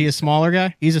 4,000. Is he a smaller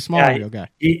guy? He's a smaller guy.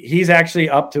 He's actually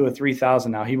up to a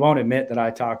 3,000 now. He won't admit that I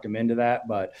talked him into that,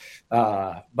 but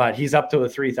he's up to a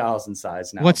 3,000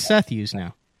 size now. What's Seth use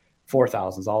now?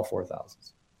 4,000s, all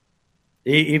 4,000s.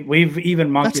 We've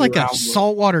even monkeyed That's like around a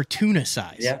saltwater tuna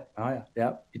size. Yeah. Oh yeah.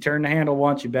 Yeah. You turn the handle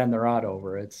once, you bend the rod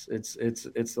over. It's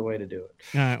the way to do it.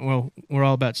 All right. Well, we're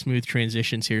all about smooth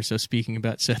transitions here. So speaking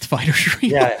about Seth Feider's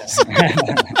reels,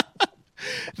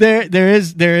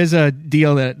 there is a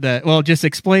deal that well, just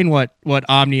explain what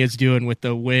Omnia is doing with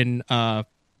the Win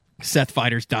Seth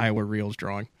Feider's Daiwa reels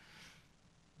drawing.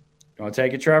 You want to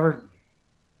take it, Trevor?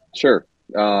 Sure.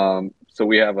 So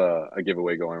we have a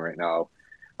giveaway going right now.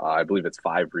 I believe it's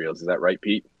 5 reels. Is that right,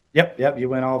 Pete? Yep. You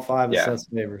win all 5 of Seth's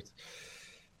favorites.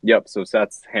 Yep. So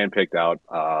Seth's handpicked out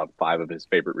 5 of his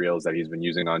favorite reels that he's been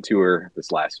using on tour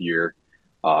this last year,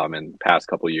 and past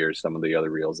couple of years. Some of the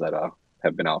other reels that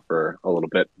have been out for a little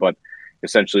bit, but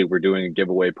essentially we're doing a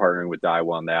giveaway, partnering with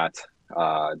Daiwa on that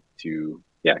to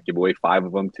give away 5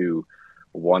 of them to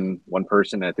one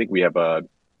person. I think we have a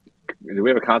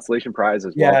consolation prize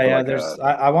as well? Yeah.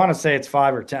 I want to say it's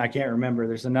 5 or 10. I can't remember.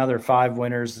 There's another 5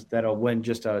 winners that'll win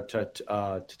just a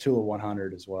Tatula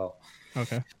 100 as well.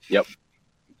 Okay. Yep.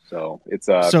 So it's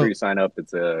free to sign up.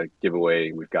 It's a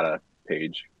giveaway. We've got a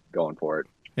page going for it.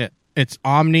 Yeah. It's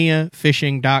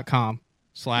omniafishing.com/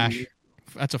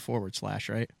 that's a /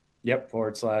 right? Yep.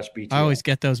 /BTL. I always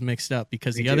get those mixed up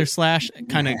because the other /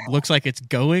 kind of looks like it's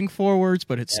going forwards,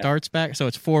 but it starts back. So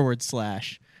it's /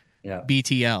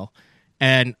 BTL.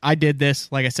 And I did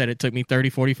this, like I said, it took me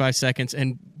 30-45 seconds.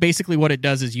 And basically what it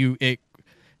does is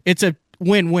it's a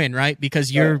win-win, right?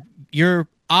 Because you're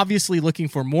obviously looking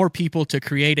for more people to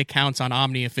create accounts on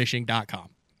omniafishing.com.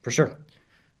 For sure.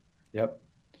 Yep.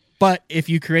 But if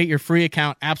you create your free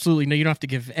account, absolutely no, you don't have to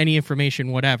give any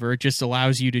information, whatever. It just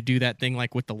allows you to do that thing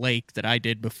like with the lake that I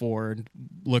did before and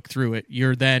look through it.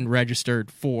 You're then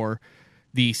registered for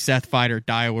the Seth Feider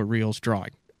Daiwa reels drawing.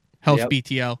 Helps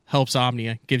BTL, helps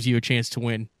Omnia, gives you a chance to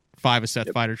win 5 of Seth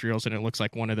Feider's reels, and it looks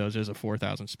like one of those is a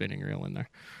 4,000 spinning reel in there.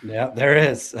 Yeah, there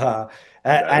is.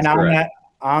 And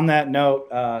on that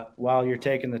note, while you're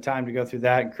taking the time to go through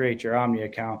that and create your Omnia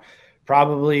account,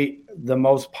 probably the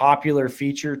most popular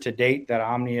feature to date that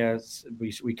Omnia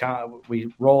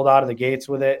we rolled out of the gates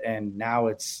with it, and now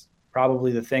it's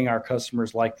probably the thing our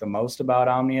customers like the most about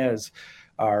Omnia is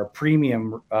our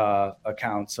premium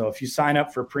account. So if you sign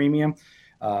up for premium,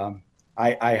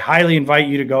 I highly invite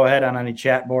you to go ahead on any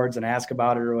chat boards and ask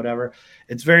about it or whatever.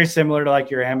 It's very similar to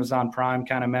like your Amazon Prime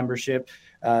kind of membership.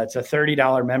 It's a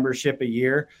 $30 membership a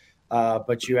year,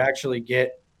 but you actually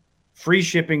get free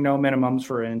shipping, no minimums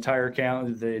for an entire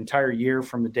account, the entire year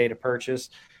from the date of purchase.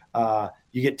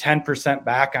 You get 10%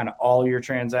 back on all your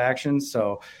transactions.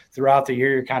 So throughout the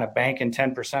year, you're kind of banking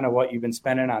 10% of what you've been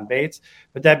spending on baits.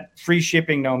 But that free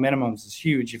shipping, no minimums is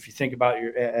huge. If you think about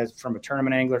as from a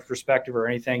tournament angler perspective or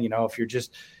anything, if you're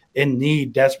just in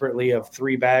need desperately of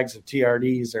 3 bags of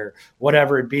TRDs or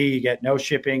whatever it be, you get no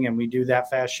shipping, and we do that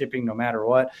fast shipping no matter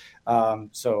what.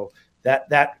 So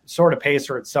that sort of pays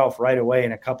for itself right away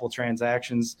in a couple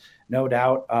transactions, no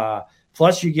doubt.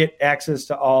 Plus, you get access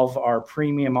to all of our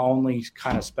premium-only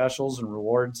kind of specials and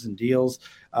rewards and deals.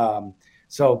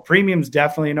 So premium's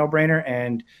definitely a no-brainer.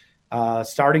 And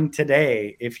starting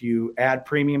today, if you add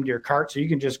premium to your cart, so you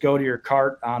can just go to your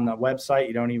cart on the website.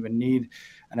 You don't even need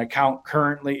an account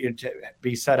currently to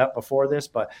be set up before this.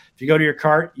 But if you go to your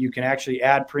cart, you can actually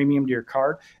add premium to your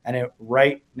cart. And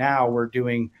right now we're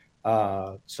doing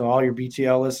so all your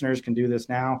BTL listeners can do this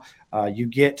now. You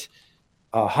get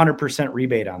 100%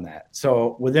 rebate on that.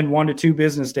 So within 1 to 2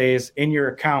 business days in your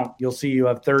account, you'll see you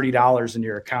have $30 in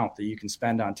your account that you can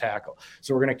spend on tackle.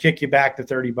 So we're going to kick you back the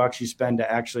 $30 you spend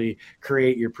to actually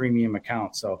create your premium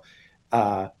account. So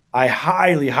I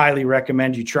highly, highly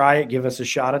recommend you try it. Give us a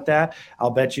shot at that.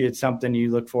 I'll bet you it's something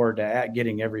you look forward to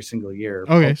getting every single year.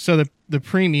 Okay. So the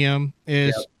premium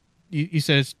is, you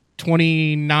said it's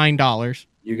 $29.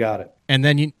 You got it. And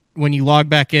then when you log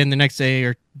back in the next day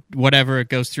or whatever it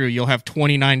goes through, you'll have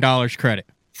 $29 credit.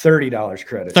 $30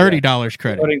 credit. $30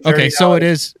 credit. Okay, so it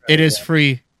is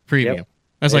free premium. Yep.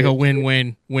 That's like a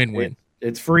win-win.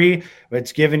 It's free.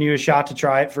 It's giving you a shot to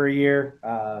try it for a year.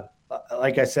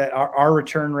 Like I said, our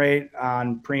return rate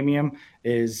on premium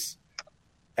is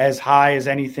as high as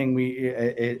anything.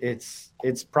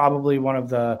 It's probably one of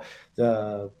the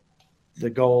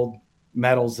gold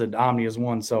medals that Omni has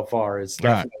won so far. Is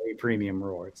definitely premium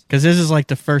rewards, because this is like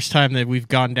the first time that we've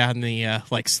gone down the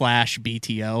like /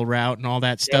 BTL route and all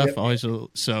that stuff. Always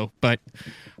so, but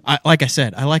like I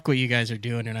said, I like what you guys are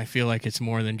doing, and I feel like it's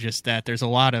more than just that. There's a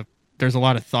lot of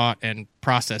thought and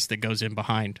process that goes in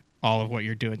behind all of what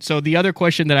you're doing. So the other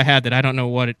question that I had that I don't know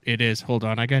what it is. Hold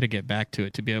on, I got to get back to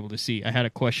it to be able to see. I had a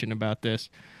question about this.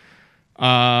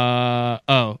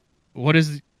 What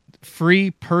is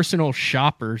free personal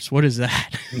shoppers. What is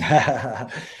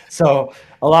that? So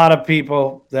a lot of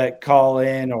people that call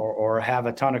in or have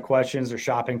a ton of questions, or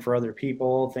shopping for other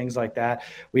people, things like that.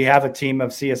 We have a team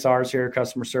of CSRs here,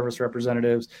 customer service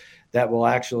representatives, that will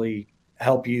actually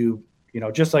help you,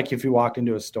 just like if you walk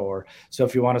into a store. So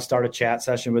if you want to start a chat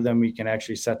session with them, we can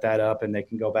actually set that up, and they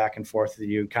can go back and forth with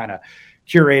you, kind of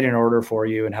curate an order for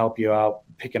you and help you out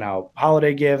picking out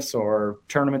holiday gifts or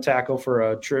tournament tackle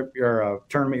for a trip or a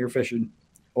tournament you're fishing,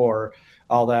 or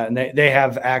all that. And they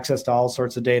have access to all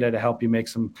sorts of data to help you make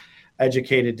some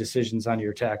educated decisions on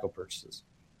your tackle purchases.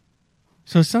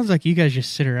 So it sounds like you guys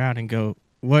just sit around and go,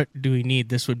 what do we need?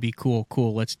 This would be cool,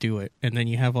 let's do it. And then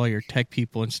you have all your tech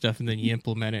people and stuff, and then you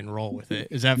implement it and roll with it.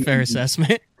 Is that a fair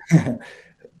assessment?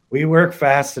 We work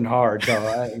fast and hard.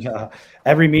 So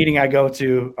every meeting I go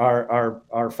to,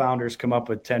 our founders come up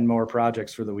with 10 more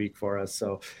projects for the week for us.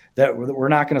 So that we're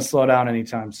not going to slow down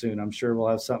anytime soon. I'm sure we'll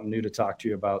have something new to talk to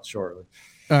you about shortly.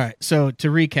 All right. So to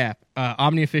recap,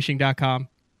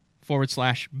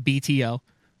 omniafishing.com/BTL.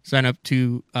 Sign up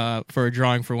for a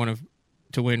drawing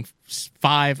to win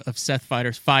 5 of Seth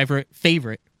Feider's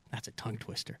favorite. That's a tongue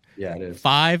twister. Yeah, it is.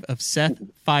 5 of Seth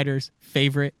Feider's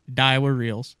favorite Daiwa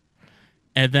reels.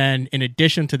 And then in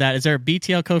addition to that, is there a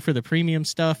BTL code for the premium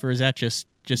stuff, or is that just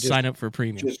sign up for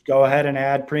premium? Just go ahead and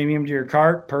add premium to your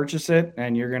cart, purchase it,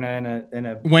 and you're going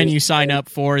to when you sign up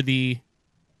for the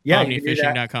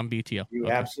omnifishing.com BTL. You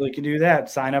absolutely can do that.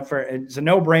 Sign up it's a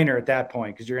no-brainer at that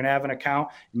point, because you're going to have an account.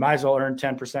 You might as well earn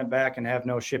 10% back and have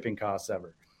no shipping costs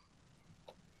ever.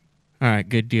 All right,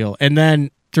 good deal. And then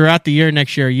throughout the year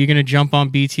next year, are you going to jump on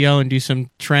BTL and do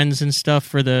some trends and stuff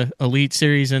for the Elite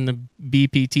Series and the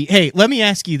BPT? Hey, let me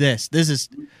ask you this.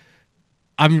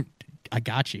 I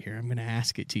got you here. I'm going to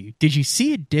ask it to you. Did you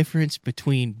see a difference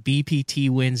between BPT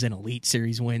wins and Elite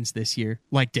Series wins this year?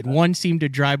 Like, did one seem to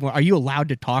drive more? Are you allowed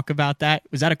to talk about that?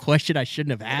 Was that a question I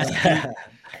shouldn't have asked?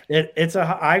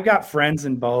 I've got friends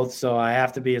in both, so I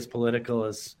have to be as political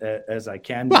as I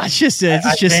can. Well, it's just a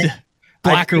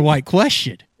black or white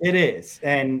question. It is.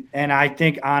 And I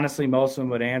think, honestly, most of them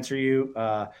would answer you.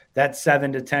 That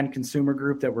 7 to 10 consumer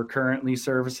group that we're currently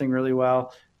servicing really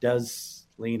well does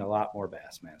lean a lot more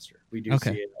Bassmaster. We do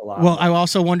see it a lot. Well, I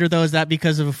also wonder, though, is that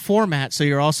because of a format? So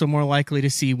you're also more likely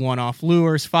to see one-off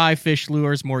lures, 5-fish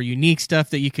lures, more unique stuff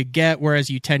that you could get,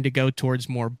 whereas you tend to go towards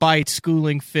more bites,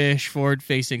 schooling fish,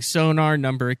 forward-facing sonar,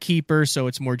 number of keepers. So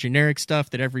it's more generic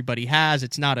stuff that everybody has.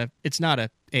 It's not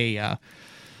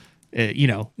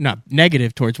not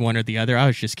negative towards one or the other. I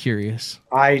was just curious.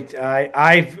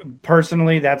 I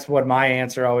personally, that's what my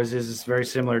answer always is. It's very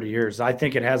similar to yours. I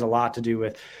think it has a lot to do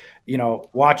with,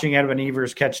 watching Edwin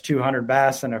Evers catch 200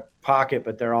 bass in a pocket,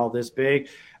 but they're all this big.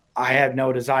 I had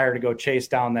no desire to go chase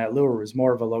down that lure. It was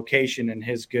more of a location and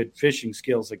his good fishing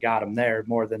skills that got him there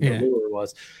more than the lure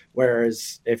was.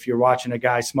 Whereas if you're watching a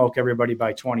guy smoke everybody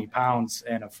by 20 pounds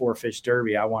in a 4-fish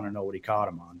derby, I want to know what he caught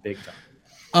him on big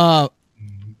time.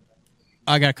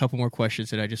 I got a couple more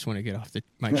questions that I just want to get off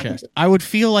my chest. I would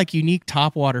feel like unique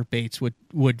topwater baits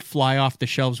would fly off the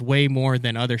shelves way more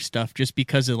than other stuff, just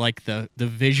because of like the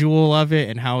visual of it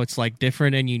and how it's like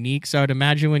different and unique. So I'd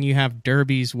imagine when you have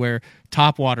derbies where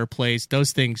topwater plays,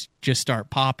 those things just start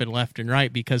popping left and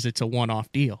right because it's a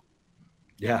one-off deal.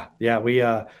 Yeah. We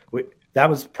that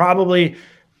was probably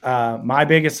my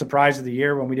biggest surprise of the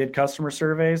year when we did customer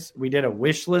surveys. We did a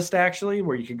wish list, actually,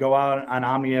 where you could go out on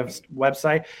Omnia's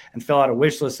website and fill out a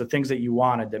wish list of things that you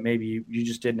wanted that maybe you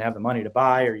just didn't have the money to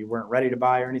buy or you weren't ready to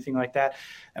buy or anything like that.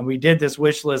 And we did this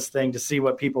wish list thing to see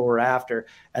what people were after.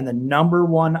 And the number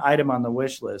one item on the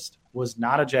wish list was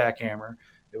not a jackhammer.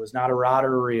 It was not a rod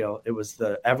or a reel. It was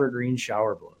the Evergreen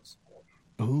shower blows.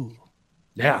 Ooh.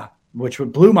 Yeah. Which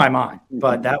blew my mind,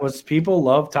 but that was, people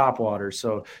love topwaters.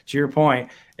 So to your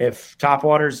point, if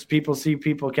topwaters, people see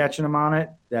people catching them on it,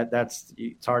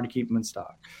 it's hard to keep them in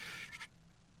stock.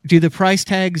 Do the price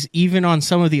tags, even on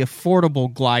some of the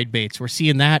affordable glide baits, we're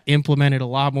seeing that implemented a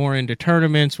lot more into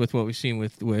tournaments with what we've seen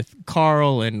with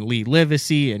Carl and Lee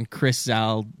Livesey and Chris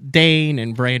Zaldane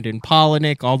and Brandon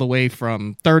Polinick, all the way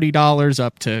from $30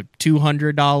 up to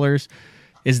 $200.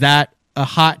 Is that a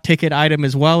hot ticket item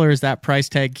as well, or is that price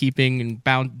tag keeping and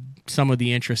bound some of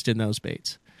the interest in those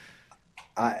baits?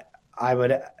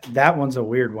 That one's a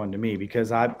weird one to me,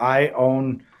 because I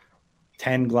own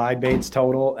 10 glide baits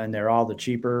total, and they're all the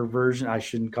cheaper version. I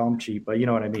shouldn't call them cheap, but you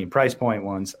know what I mean. Price point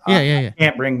ones. I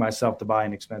can't bring myself to buy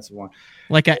an expensive one.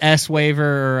 Like a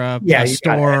S-Waver or a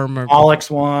Storm or Alex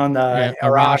one,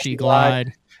 Arashi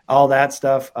Glide, all that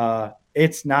stuff.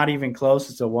 It's not even close.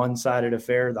 It's a one-sided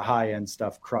affair. The high-end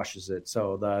stuff crushes it.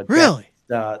 So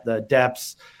the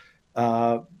depths,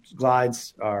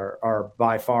 glides are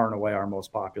by far and away our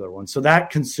most popular one. So that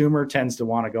consumer tends to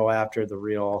want to go after the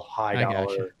real high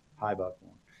dollar, high buck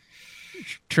one.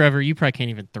 Trevor, you probably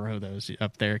can't even throw those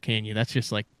up there, can you? That's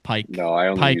just like pike. No, I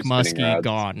only pike use muskie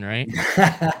gone, right?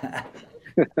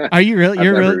 Are you really?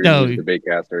 You're really no the bait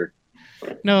caster.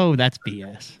 No, that's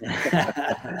BS.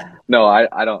 No,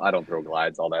 I don't throw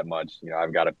glides all that much.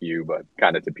 I've got a few, but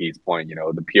kind of to Pete's point,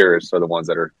 the purists are the ones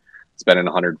that are spending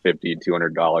 $150,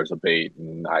 $200 a bait,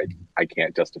 and I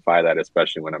can't justify that,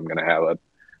 especially when I'm going to have a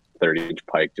 30-inch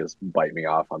pike just bite me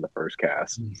off on the first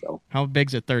cast. So how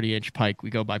big's a 30-inch pike?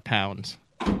 We go by pounds.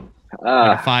 Like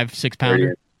a 5-6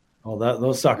 pounder. Oh,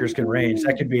 those suckers can range.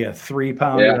 That could be a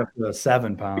 3-pounder up to a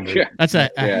 7-pounder. Yeah. That's a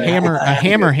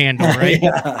hammer handle, right?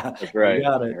 Yeah. That's right. You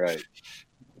got it. Right.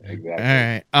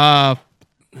 Exactly. All right.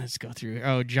 Let's go through.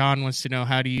 Oh, John wants to know,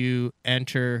 how do you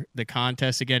enter the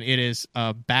contest again? It is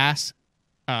bass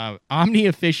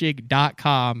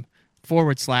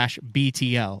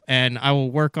omniafishing.com/BTL, and I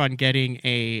will work on getting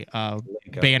a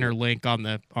banner link on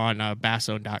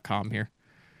basszone.com here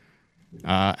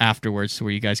afterwards,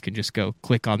 where you guys can just go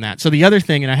click on that. So the other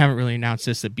thing, and I haven't really announced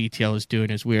this, that BTL is doing,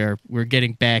 is we're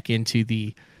getting back into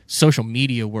the social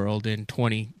media world in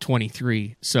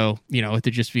 2023. So with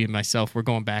it just being myself, we're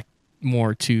going back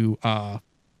more to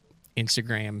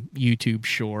Instagram, YouTube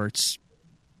Shorts,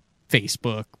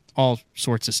 Facebook, all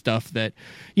sorts of stuff that,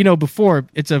 before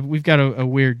we've got a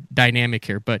weird dynamic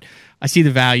here, but I see the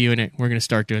value in it. We're going to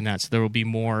start doing that. So there will be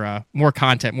more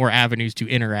content, more avenues to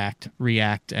interact,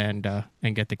 react, and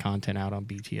get the content out on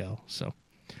BTL. So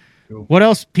cool. What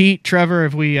else, Pete, Trevor,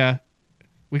 have we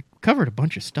covered a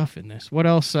bunch of stuff in this. What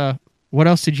else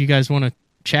did you guys want to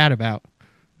chat about?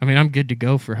 I mean, I'm good to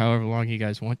go for however long you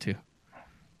guys want to.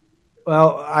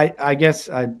 Well, I guess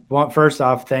I want, first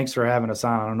off, thanks for having us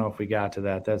on. I don't know if we got to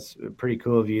that. That's pretty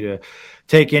cool of you to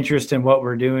take interest in what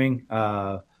we're doing.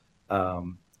 I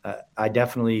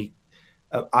definitely,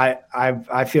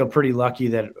 I feel pretty lucky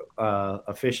that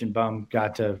a Fishing Bum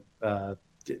got to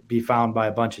be found by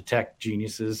a bunch of tech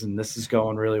geniuses, and this is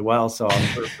going really well. So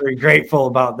I'm pretty grateful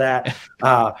about that.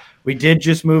 We did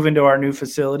just move into our new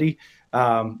facility,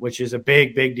 which is a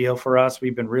big deal for us.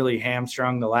 We've been really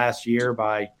hamstrung the last year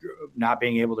by not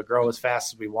being able to grow as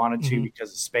fast as we wanted to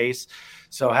because of space.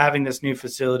 So having this new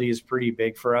facility is pretty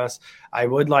big for us. I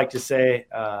would like to say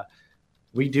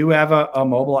we do have a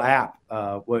mobile app,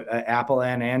 Apple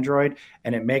and Android,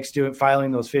 and it makes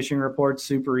filing those fishing reports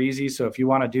super easy. So if you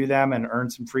want to do them and earn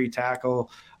some free tackle,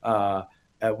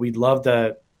 we'd love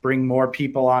to bring more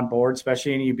people on board,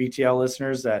 especially any BTL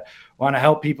listeners that want to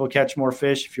help people catch more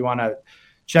fish. If you want to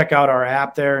check out our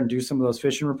app there and do some of those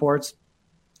fishing reports,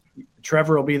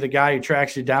 Trevor will be the guy who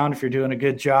tracks you down if you're doing a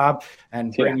good job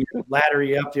and ladder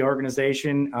you up the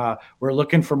organization. We're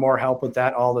looking for more help with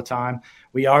that all the time.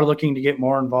 We are looking to get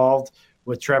more involved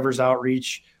with Trevor's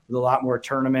outreach with a lot more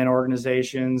tournament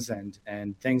organizations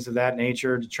and things of that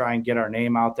nature to try and get our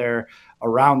name out there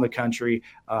around the country.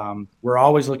 We're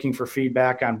always looking for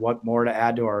feedback on what more to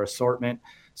add to our assortment.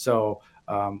 So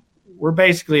we're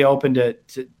basically open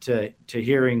to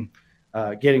hearing,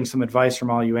 getting some advice from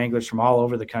all you anglers from all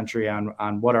over the country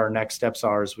on what our next steps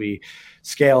are as we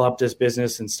scale up this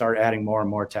business and start adding more and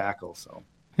more tackle. So,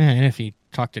 yeah, and if you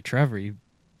talk to Trevor, you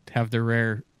have the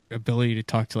rare ability to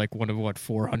talk to like one of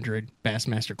 400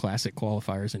 Bassmaster Classic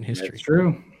qualifiers in history. That's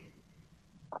true.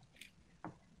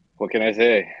 What can I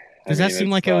say? Does that seem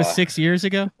like it was 6 years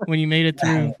ago when you made it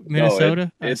through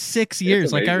Minnesota? It's 6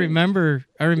 years. Like I remember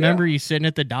you sitting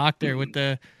at the dock there with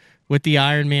the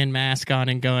Iron Man mask on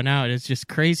and going out. It's just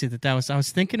crazy I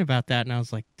was thinking about that and I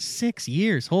was like, 6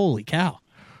 years. Holy cow.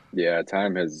 Yeah.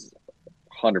 Time has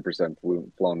 100%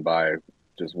 flown by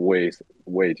just way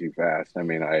too fast. I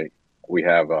mean, we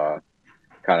have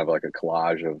kind of like a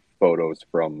collage of photos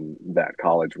from that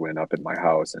college win up at my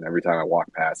house. And every time I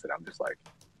walk past it, I'm just like,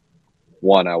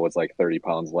 one, I was like 30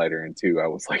 pounds lighter, and two, I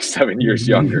was like 7 years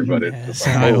younger. But it's just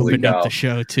like, I opened up the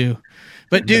show too.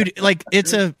 But dude, like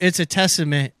it's a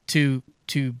testament to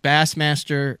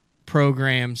Bassmaster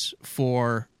programs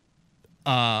for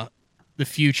the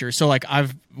future. So like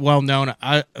I've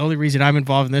the only reason I'm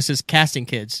involved in this is Casting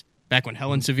Kids. Back when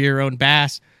Helen Sevier owned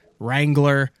Bass,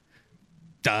 Wrangler,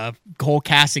 the whole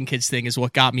Casting Kids thing is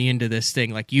what got me into this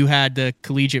thing. Like you had the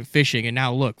collegiate fishing, and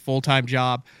now look, full-time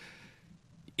job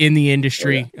in the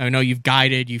industry. Oh, yeah. I know you've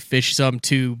guided, you fish some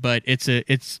too, but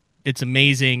it's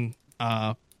amazing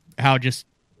how just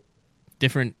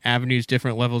different avenues,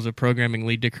 different levels of programming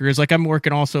lead to careers. Like I'm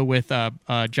working also with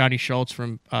Johnny Schultz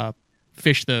from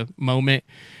Fish the Moment,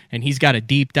 and he's got a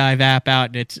deep dive app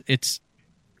out, and it's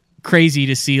crazy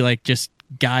to see like just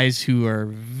guys who are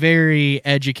very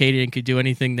educated and could do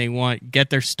anything they want get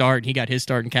their start. He got his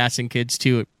start in casting kids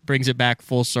too. It brings it back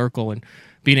full circle, and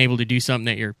being able to do something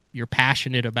that you're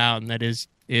passionate about and that is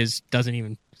doesn't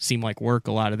even seem like work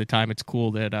a lot of the time. It's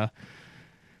cool that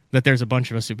that there's a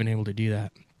bunch of us who've been able to do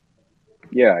that.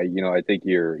 Yeah, I think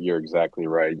you're exactly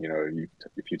right.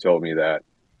 If you told me that,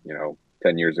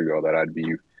 10 years ago that I'd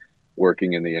be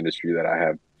working in the industry that I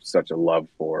have such a love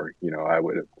for, I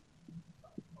would have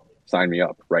signed me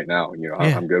up right now.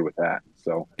 I'm good with that.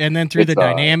 So, and then through the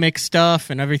dynamic stuff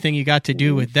and everything you got to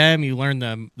do with them, you learned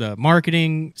the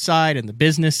marketing side and the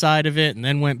business side of it, and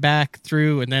then went back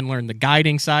through and then learned the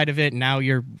guiding side of it. And now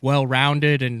you're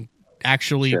well-rounded and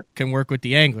actually can work with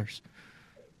the anglers.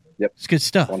 Yep. It's good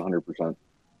stuff. 100%.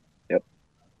 Yep.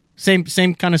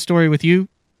 Same kind of story with you,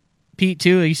 Pete,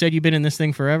 too. You said you've been in this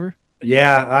thing forever.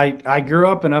 Yeah, I grew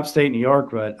up in upstate New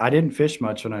York, but I didn't fish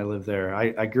much when I lived there.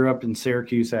 I grew up in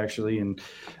Syracuse, actually, and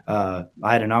I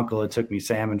had an uncle that took me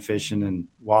salmon fishing and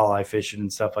walleye fishing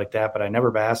and stuff like that, but I never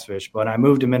bass fished. But I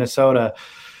moved to Minnesota,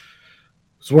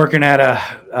 was working at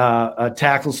a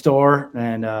tackle store,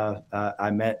 and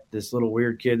I met this little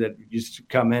weird kid that used to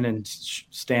come in and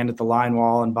stand at the line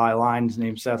wall and buy lines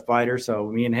named Seth Biter. So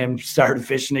me and him started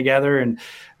fishing together and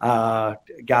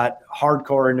got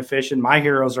hardcore into fishing. My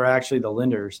heroes are actually the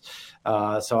Linders.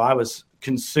 So I was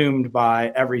consumed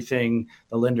by everything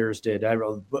the Linders did.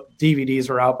 DVDs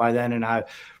were out by then, and I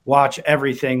watch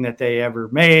everything that they ever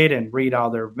made and read all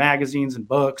their magazines and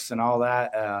books and all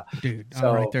that. Dude,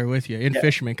 I'm right there with you in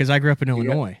fisherman, because I grew up in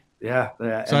Illinois. Yeah.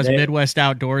 So I was Midwest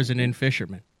outdoors and in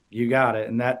fisherman. You got it.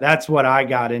 And that's what I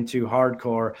got into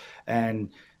hardcore. And,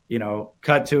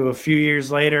 cut to a few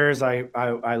years later as I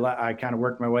kind of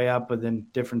worked my way up within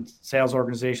different sales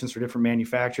organizations for different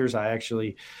manufacturers. I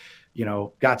actually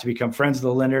got to become friends with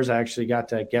the Linders. I actually got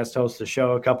to guest host the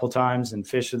show a couple times and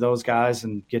fish with those guys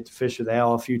and get to fish with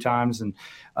Al a few times. And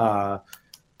I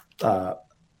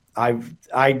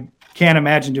can't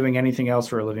imagine doing anything else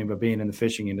for a living but being in the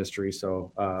fishing industry.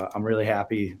 So I'm really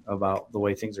happy about the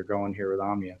way things are going here with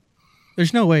Omnia.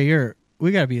 There's no way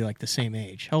we got to be like the same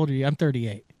age. How old are you? I'm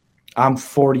 38. I'm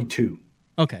 42.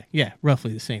 Okay. Yeah.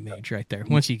 Roughly the same age right there.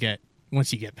 Once you get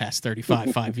past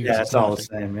 35, 5 years. Yeah, it's all the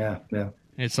same. Yeah.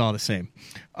 It's all the same.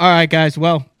 All right, guys.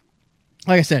 Well,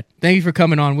 like I said, thank you for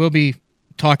coming on. We'll be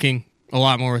talking a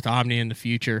lot more with Omni in the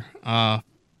future.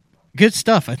 Good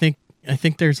stuff. I think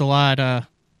there's a lot of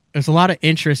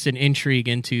interest and intrigue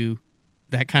into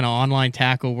that kind of online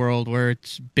tackle world, where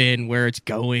it's been, where it's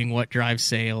going, what drives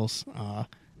sales.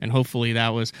 And hopefully that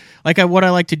was what I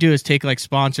like to do is take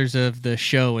sponsors of the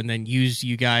show and then use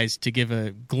you guys to give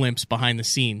a glimpse behind the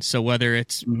scenes. So whether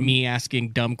it's me asking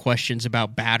dumb questions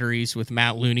about batteries with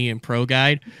Matt Looney and Pro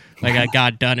Guide, I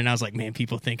got done and I was like, man,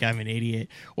 people think I'm an idiot.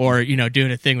 Or,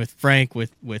 doing a thing with Frank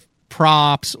with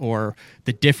props, or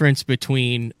the difference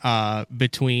between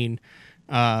action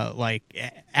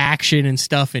and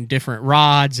stuff in different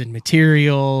rods and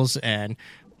materials. And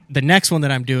the next one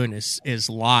that I'm doing is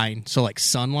line. So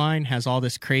Sunline has all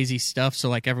this crazy stuff.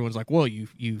 So everyone's like, well,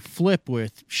 you flip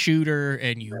with shooter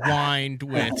and you wind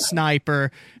with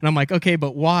sniper. And I'm like, okay,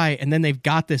 but why? And then they've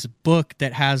got this book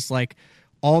that has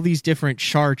all these different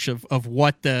charts of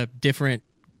what the different,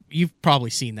 you've probably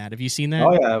seen that. Have you seen that?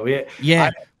 Oh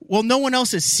yeah. Well, no one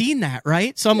else has seen that,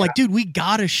 right? So I'm like, dude, we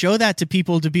got to show that to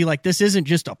people to be like, this isn't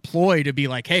just a ploy to be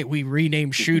like, hey, we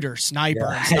renamed shooter sniper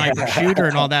and sniper shooter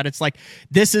and all that. It's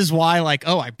this is why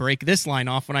I break this line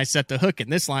off when I set the hook, and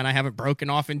this line I haven't broken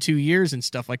off in 2 years and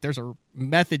stuff. There's a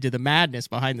method to the madness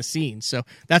behind the scenes. So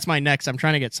that's my next. I'm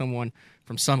trying to get someone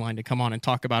from Sunline to come on and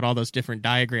talk about all those different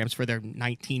diagrams for their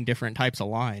 19 different types of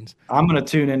lines. I'm going to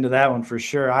tune into that one for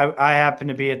sure. I happened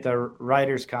to be at the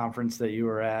writers conference that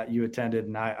you attended,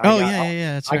 and that's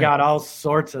right. I got all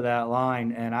sorts of that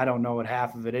line, and I don't know what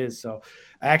half of it is. So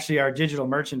actually our digital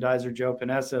merchandiser, Joe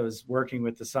Panessa, is working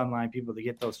with the Sunline people to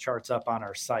get those charts up on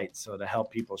our site. So to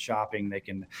help people shopping, they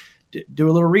can do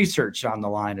a little research on the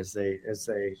line as they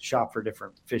shop for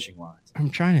different fishing lines.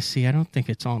 I'm trying to see. I don't think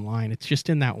it's online. It's just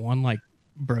in that one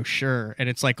brochure, and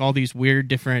it's all these weird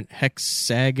different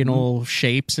hexagonal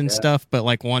shapes and stuff, but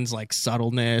one's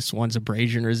subtleness, one's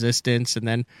abrasion resistance, and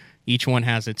then each one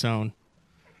has its own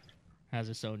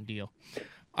deal.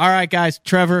 All right, guys,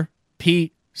 Trevor,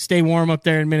 Pete, stay warm up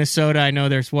there in Minnesota. I know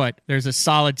there's a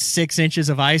solid 6 inches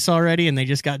of ice already, and they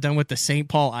just got done with the St.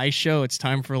 Paul Ice Show. It's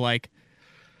time for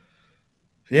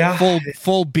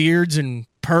full beards and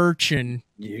perch and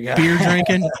beer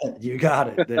drinking. You got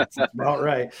it. That's about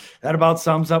right. That about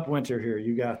sums up winter here.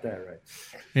 You got that right.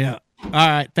 Yeah. All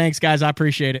right. Thanks, guys. I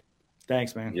appreciate it.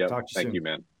 Thanks, man. Yep. Talk to you soon. Thank you,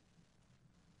 man.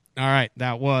 All right.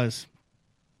 That was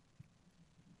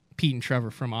Pete and Trevor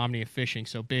from Omnia Fishing.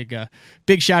 So big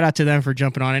shout out to them for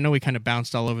jumping on. I know we kind of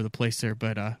bounced all over the place there,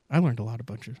 but I learned a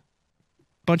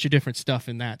bunch of different stuff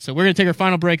in that. So we're going to take our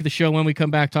final break of the show. When we come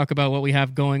back, talk about what we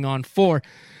have going on for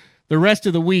the rest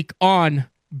of the week on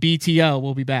BTL.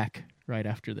 We'll be back right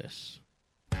after this.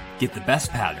 Get the best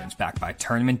patterns backed by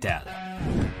tournament data.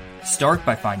 Start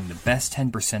by finding the best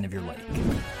 10% of your lake.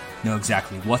 Know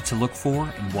exactly what to look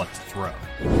for and what to throw.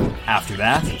 After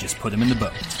that, just put them in the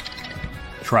boat.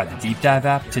 Try the Deep Dive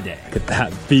app today. Look at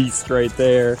that beast right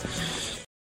there.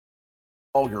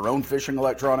 All your own fishing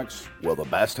electronics? Well, the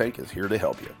Bass Tank is here to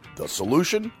help you. The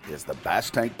solution is the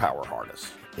Bass Tank Power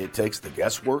Harness. It takes the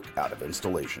guesswork out of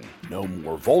installation. No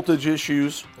more voltage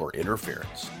issues or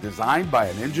interference. Designed by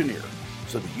an engineer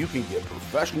so that you can get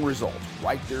professional results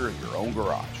right there in your own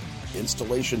garage.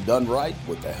 Installation done right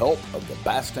with the help of the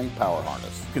Bass Tank Power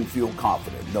Harness. You can feel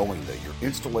confident knowing that your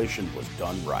installation was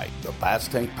done right. The Bass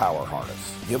Tank Power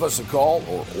Harness. Give us a call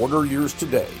or order yours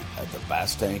today at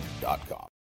thebasstank.com. All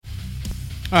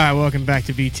right, welcome back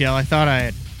to BTL. I thought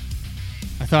I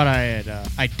had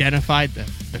identified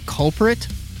the culprit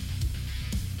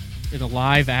in the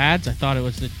live ads. I thought it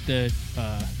was the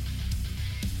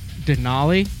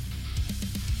Denali.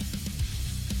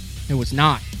 It was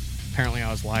not. Apparently,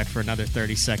 I was live for another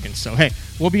 30 seconds. So, hey,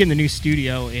 we'll be in the new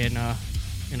studio in a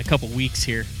couple weeks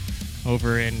here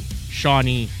over in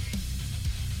Shawnee,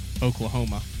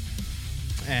 Oklahoma.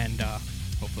 And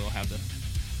hopefully we'll have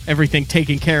everything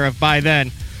taken care of by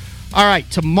then. All right,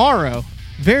 tomorrow,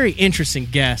 very interesting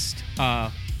guest.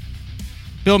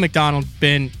 Bill McDonald,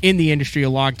 been in the industry a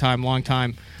long time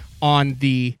on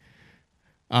the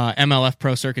MLF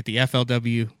Pro Circuit, the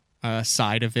FLW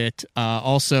side of it.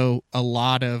 Also, a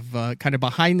lot of kind of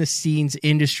behind-the-scenes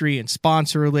industry and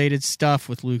sponsor-related stuff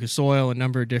with Lucas Oil, a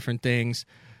number of different things.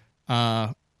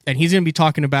 And he's going to be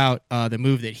talking about the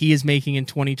move that he is making in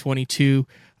 2022.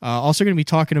 Also going to be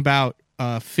talking about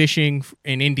fishing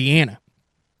in Indiana.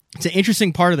 It's an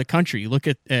interesting part of the country. You look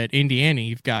at Indiana,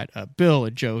 you've got Bill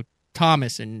and Joe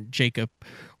Thomas and Jacob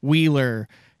Wheeler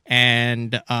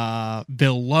and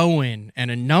Bill Lowen,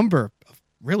 and a number of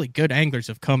really good anglers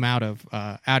have come out of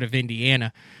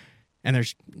Indiana. And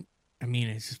as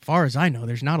far as I know,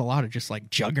 there's not a lot of just like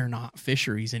juggernaut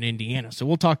fisheries in Indiana. So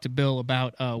we'll talk to Bill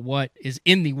about what is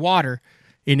in the water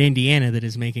in Indiana that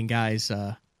is making guys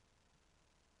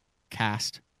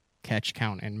cast, catch,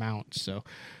 count, and mount. So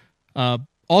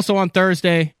also on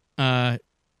Thursday,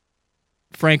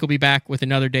 Frank will be back with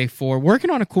another day 4. Working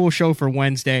on a cool show for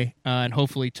Wednesday, and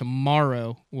hopefully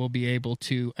tomorrow we'll be able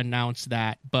to announce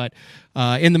that. But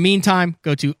in the meantime,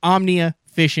 go to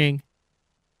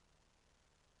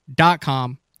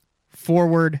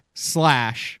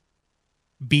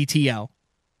omniafishing.com/BTL.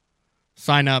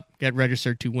 Sign up, get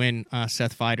registered to win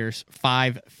Seth Feider's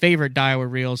 5 favorite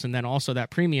Daiwa reels, and then also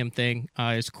that premium thing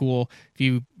is cool. If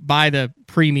you buy the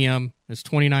premium, it's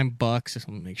 $29. Let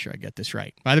me make sure I get this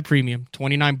right. Buy the premium,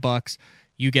 $29.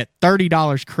 You get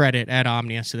 $30 credit at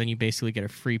Omnia, so then you basically get a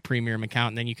free premium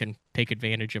account, and then you can take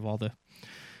advantage of all the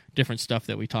different stuff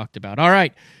that we talked about. All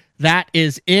right, that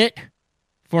is it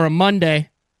for a Monday.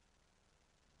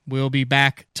 We'll be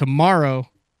back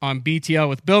tomorrow on BTL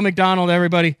with Bill McDonald,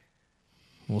 everybody.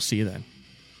 We'll see you then.